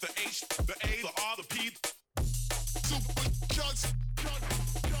S, the H, the A, the R, the P. Super shots.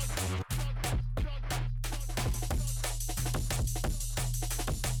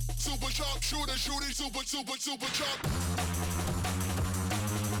 Super sharp shooter, shooting, super, super, super sharp.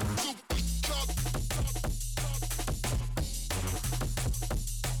 Super sharp.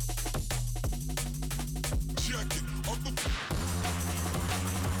 Check it. I'm the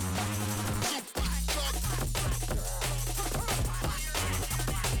super sharp.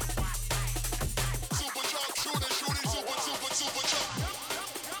 Super sharp shooter, shooting, super, super, super sharp.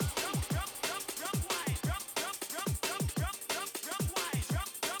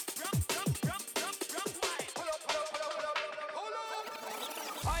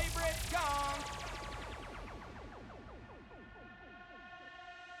 hybrid gang.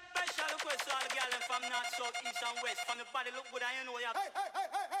 Special request to all the girls from north, south, east and west. From the body look good, I know you have.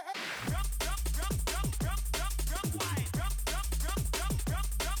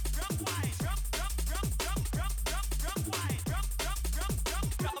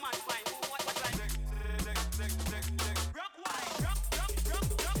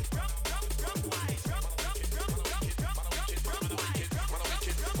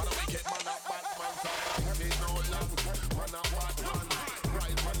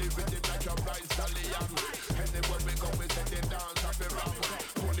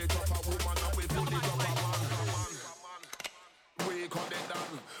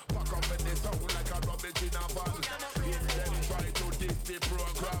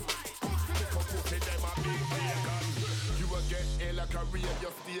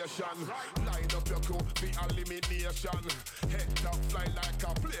 Line up your crew for elimination. Head top fly like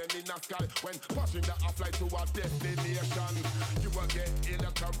a plane in the sky. When pushing the fly to a destination, you will get in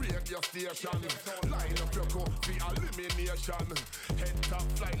a radio station. Line up your crew for elimination. Head top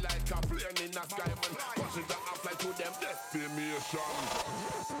fly like a plane in the sky. When pushing the fly to them destination.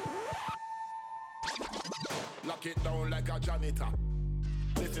 Lock it down like a janitor.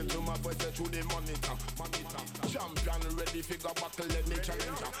 Listen to my voice through the monitor. Champion ready figure battle any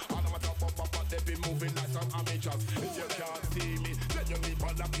challenger. All of my top up but they be moving like some amateurs. If you can't see me, then you need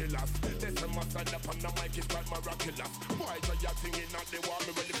all the killers. Listen my stand up on the mic is quite miraculous. Boy try your singing at the wall,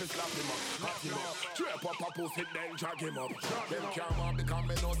 me ready to slap him up. Hot him up. Drape up a pussy then drag him up. Them can't want because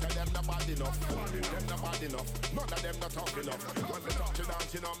me know say them not bad enough. Them not bad enough. None of them not tough enough. When me touch you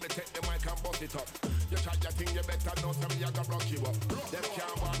dancing on me take the mic and bust it up. You try your thing you better know some me I gonna rock you up. Them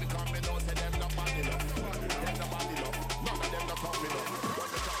can't want because me know say them not bad enough. Them not bad enough. None of them not tough enough. When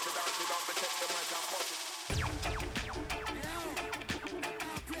me touch you dancing on me take the mic and bust it.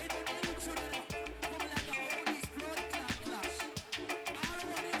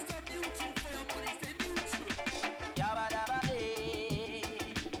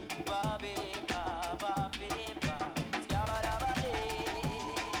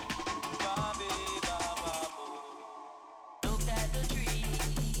 Look at the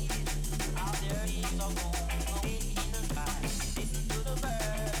trees, out there he's a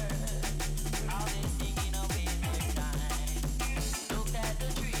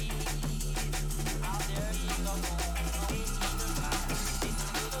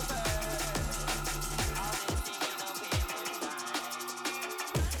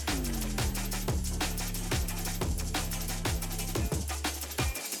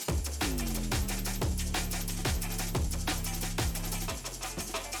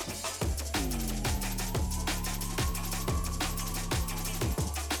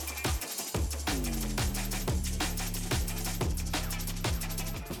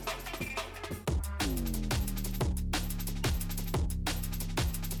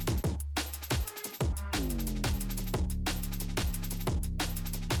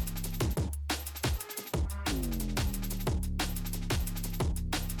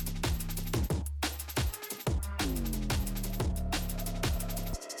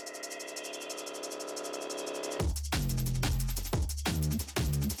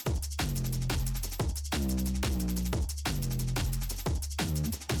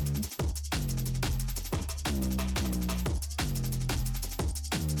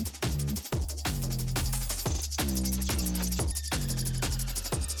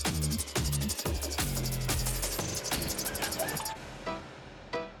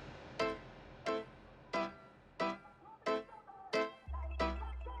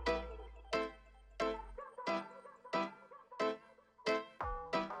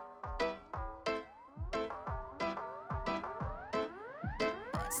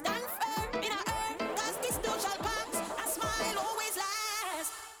Stand firm in a earth, 'cause this too shall pass. A smile always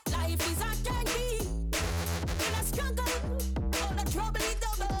lasts. Life is a journey in a struggle. All the trouble is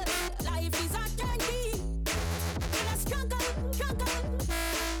double. Life is a journey in a struggle.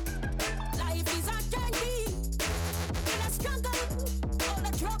 Life is a journey in a struggle. All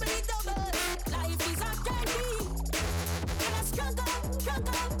the trouble is double. Life is a journey in a struggle.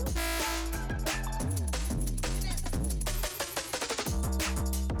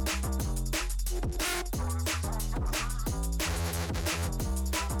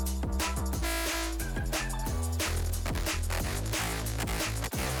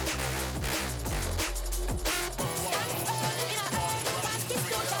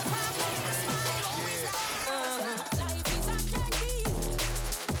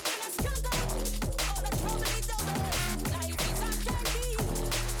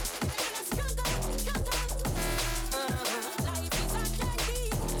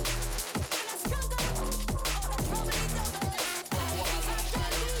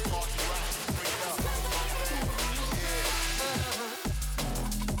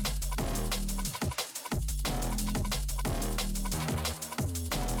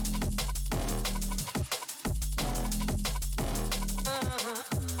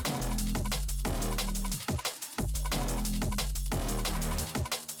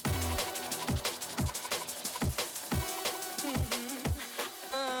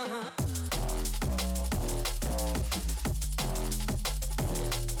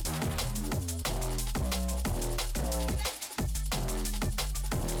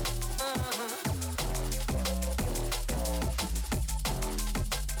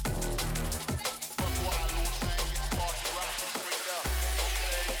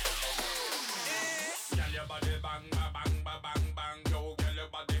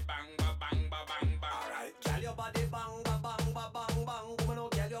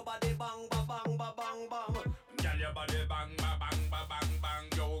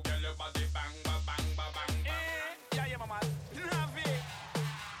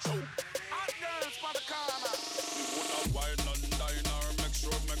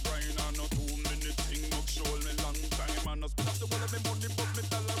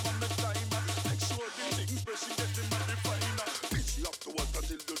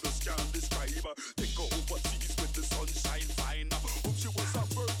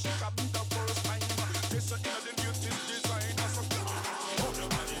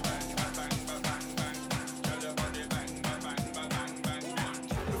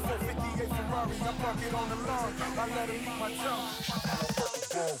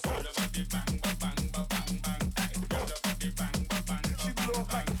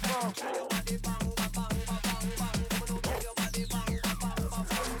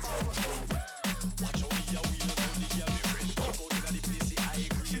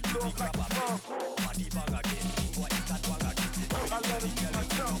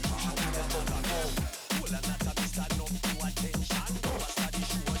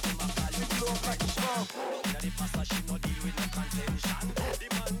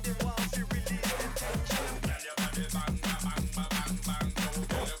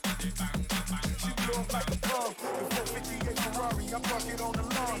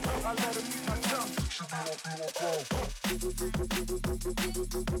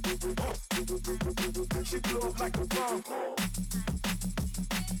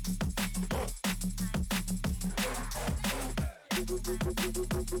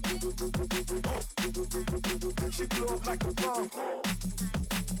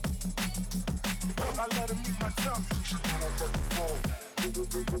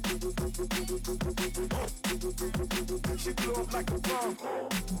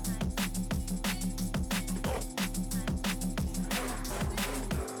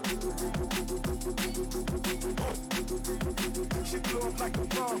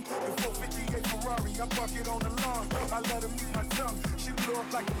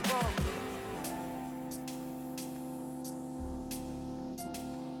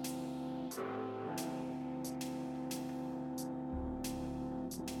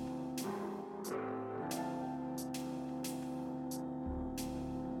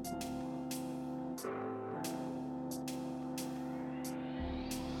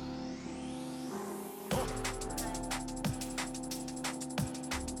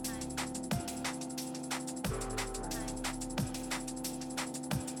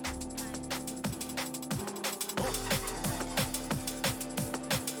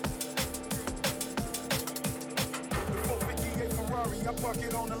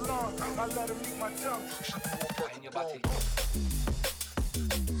 Bucket on the lawn, I let him eat my tongue. In your body.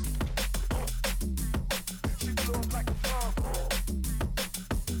 She blew up like a bomb.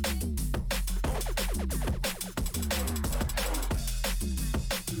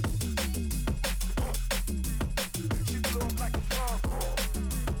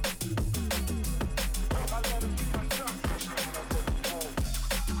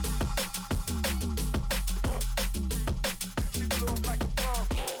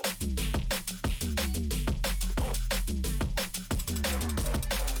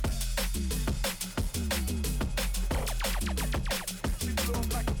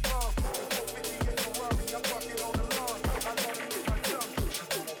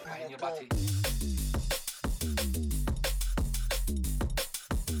 body.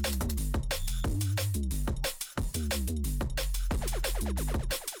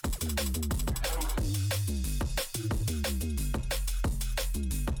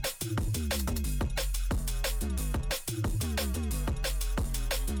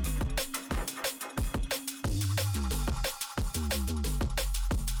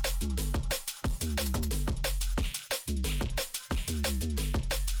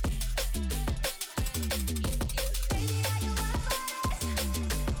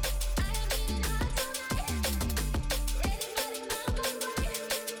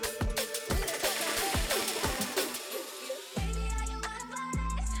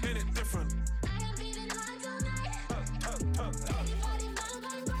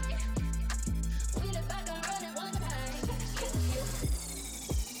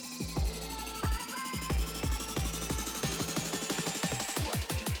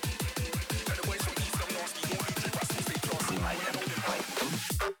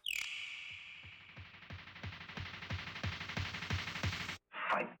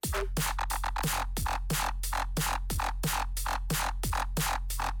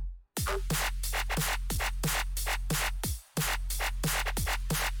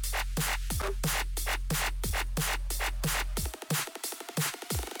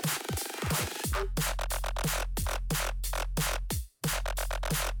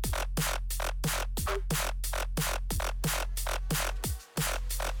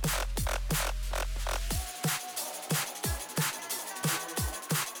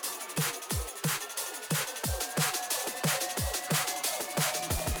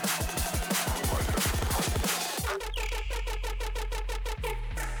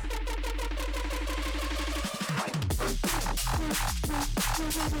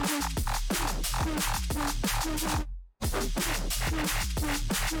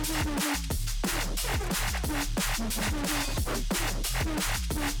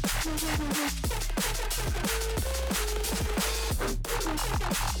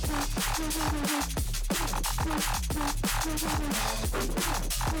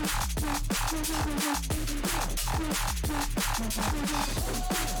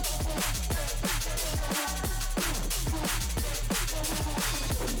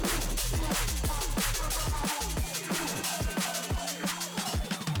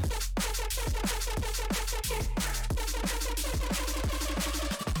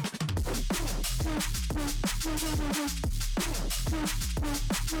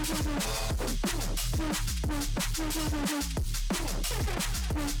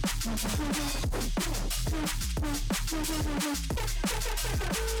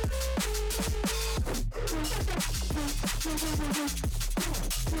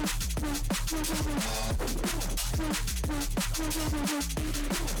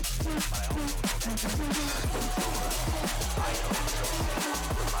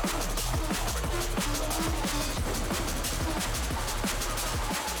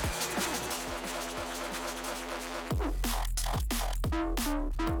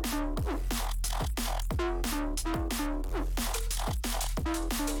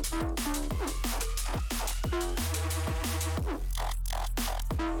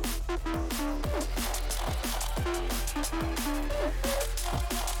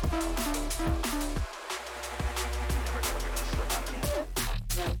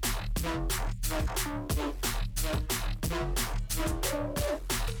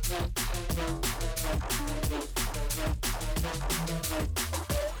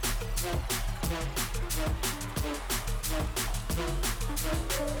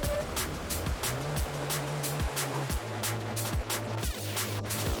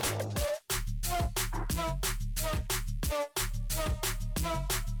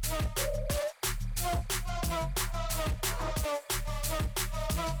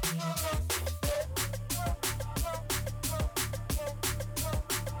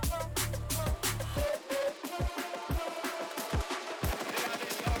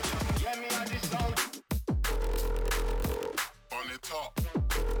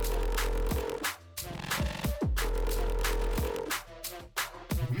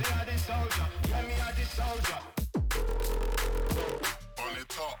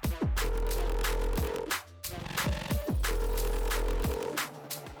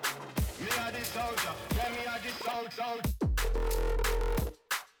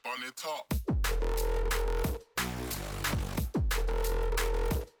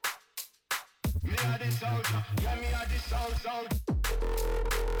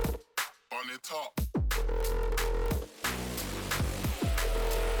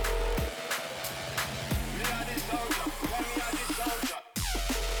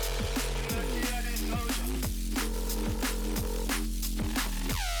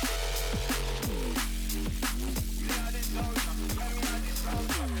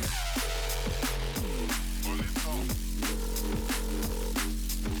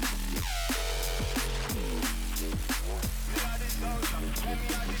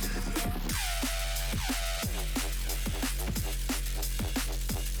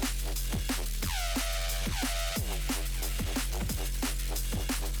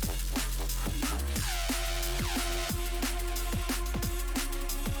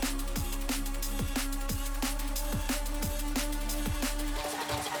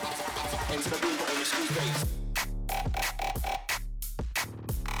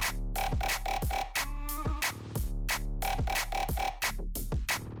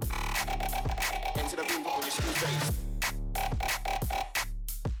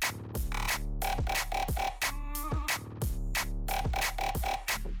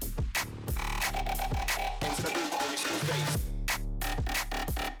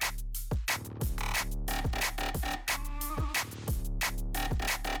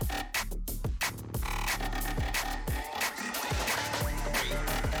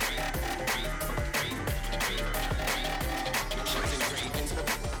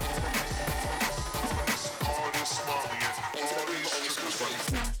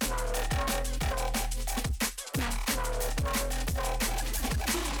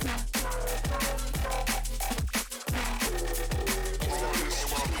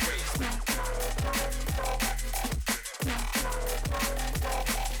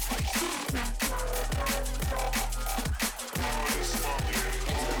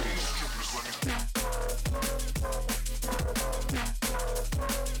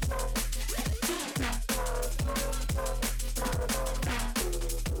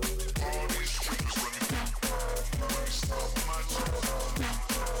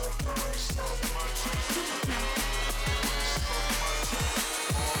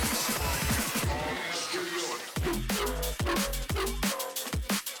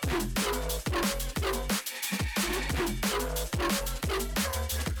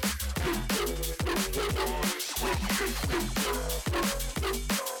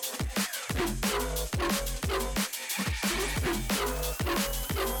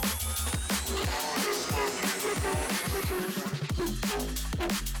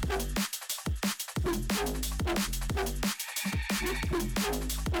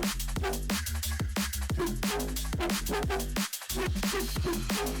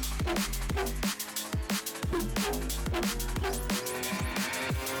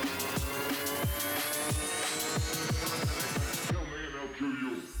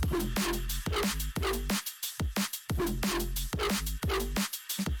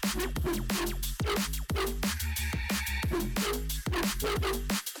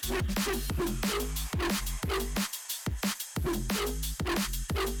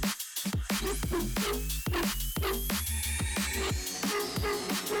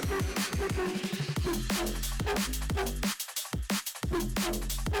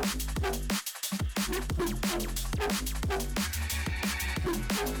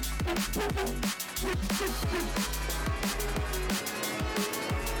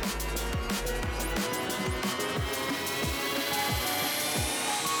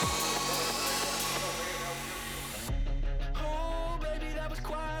 Oh, baby, that was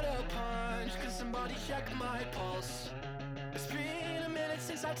quite a punch. Could somebody check my pulse? It's been a minute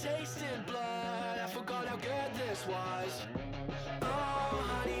since I tasted blood. I forgot how good this was. Oh,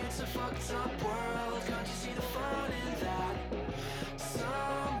 honey, it's a fucked up world. Can't you see the fun in that?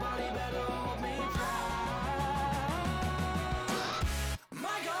 Somebody better hold me back.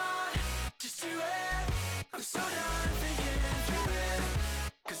 My God, just do it. I'm so done thinking through it.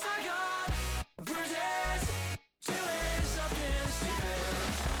 'Cause I got bruises, doing something stupid.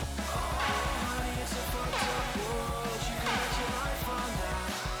 Oh, honey, it's a fucked up world. You can bet your life on that.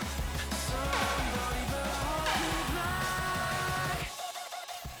 Somebody better hold me back.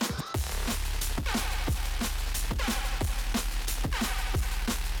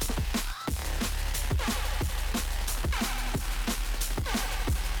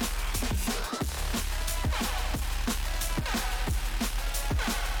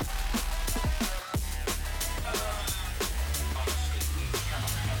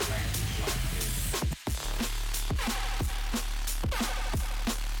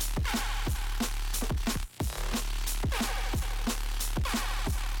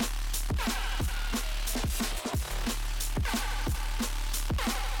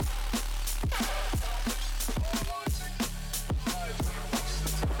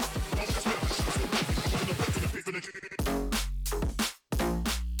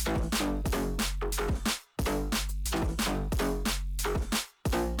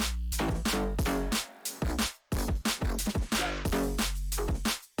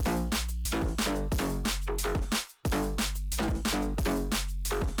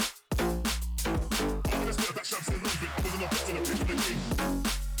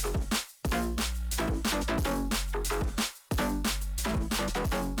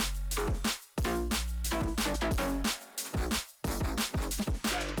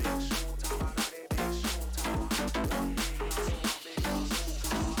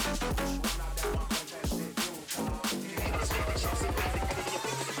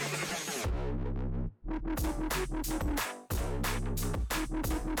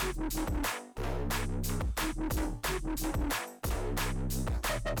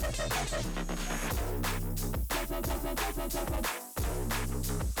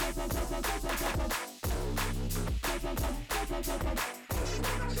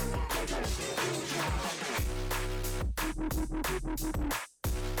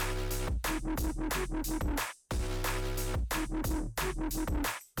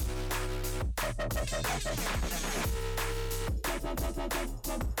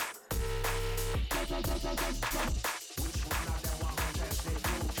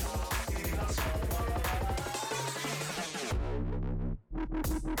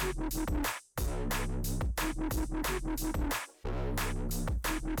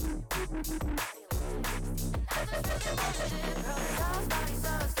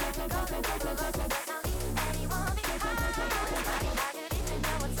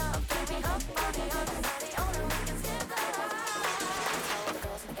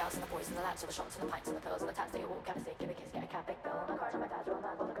 So the shots and the pints and the pills and the tats, they all gotta say, give a kiss, get a cat, big bill. My card on my dad's roll,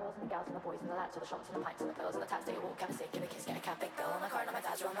 man. All the girls and the gals and the boys and the lads. So the shots and the pints and the pills and the tats, they all gotta say, give a kiss, get a cat, big bill. My card on my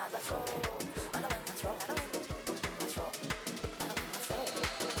dad's roll, man. Let's roll. On the wind, let's roll. On the wind, let's roll. On the wind, let's roll. On the wind, let's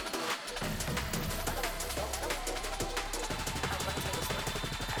roll. I'm gonna tell you a story.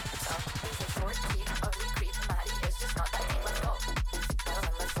 Okay, so he's a short, cheap, ugly creep. Maddie is just not that deep. Let's go. On the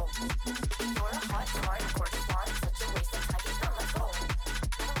wind, let's roll. You're a hot, smart, gorgeous blonde. Such a waste of time. He's done. Let's go.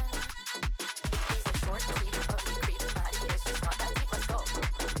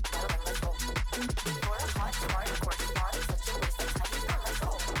 Smart, gorgeous, blonde, such a waste of time. He's done. Let's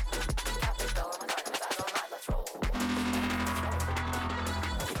go. Cat, big bill, my card on my dad's roll, man.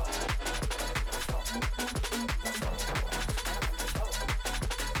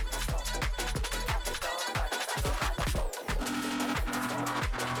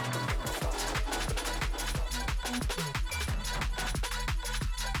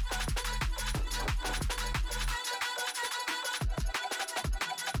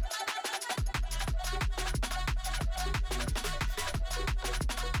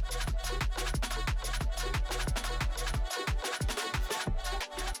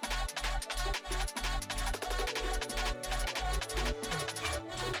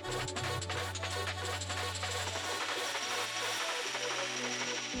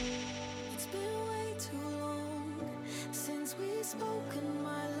 spoken,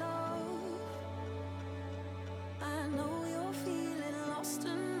 my love. I know you're feeling lost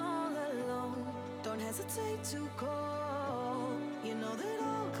and all alone. Don't hesitate to call. You know that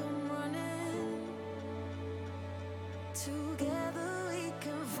I'll come running. Together we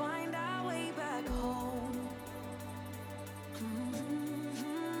can find our way back home.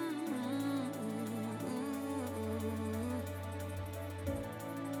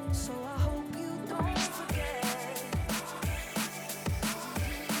 So I hope you don't forget.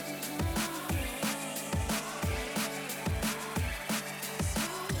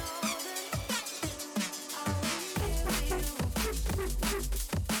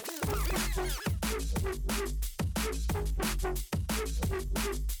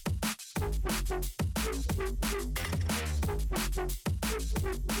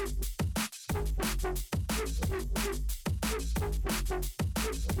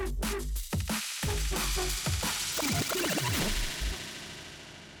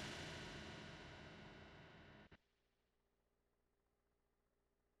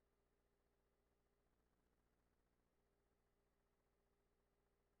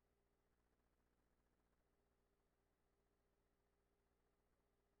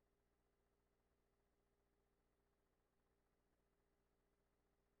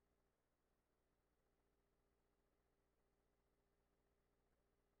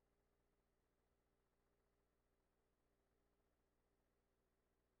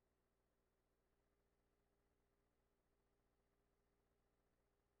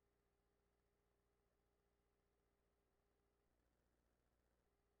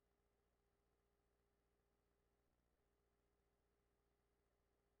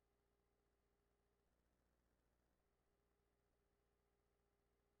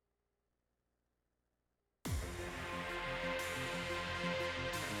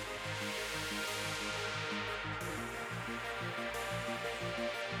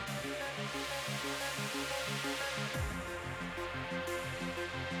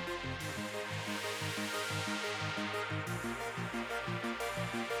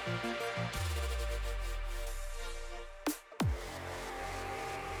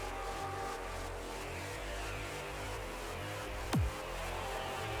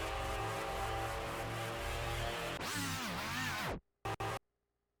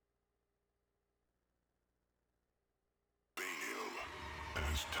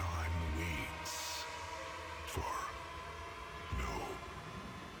 As time waits for no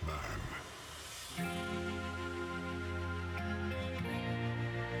man.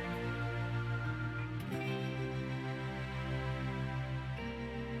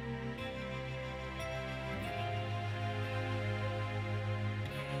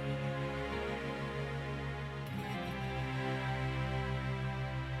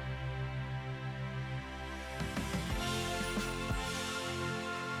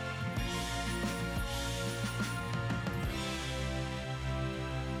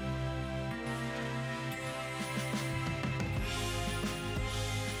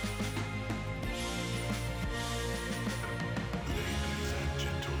 Ladies and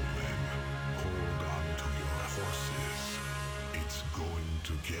gentlemen, hold on to your horses. It's going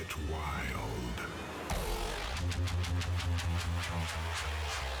to get wild.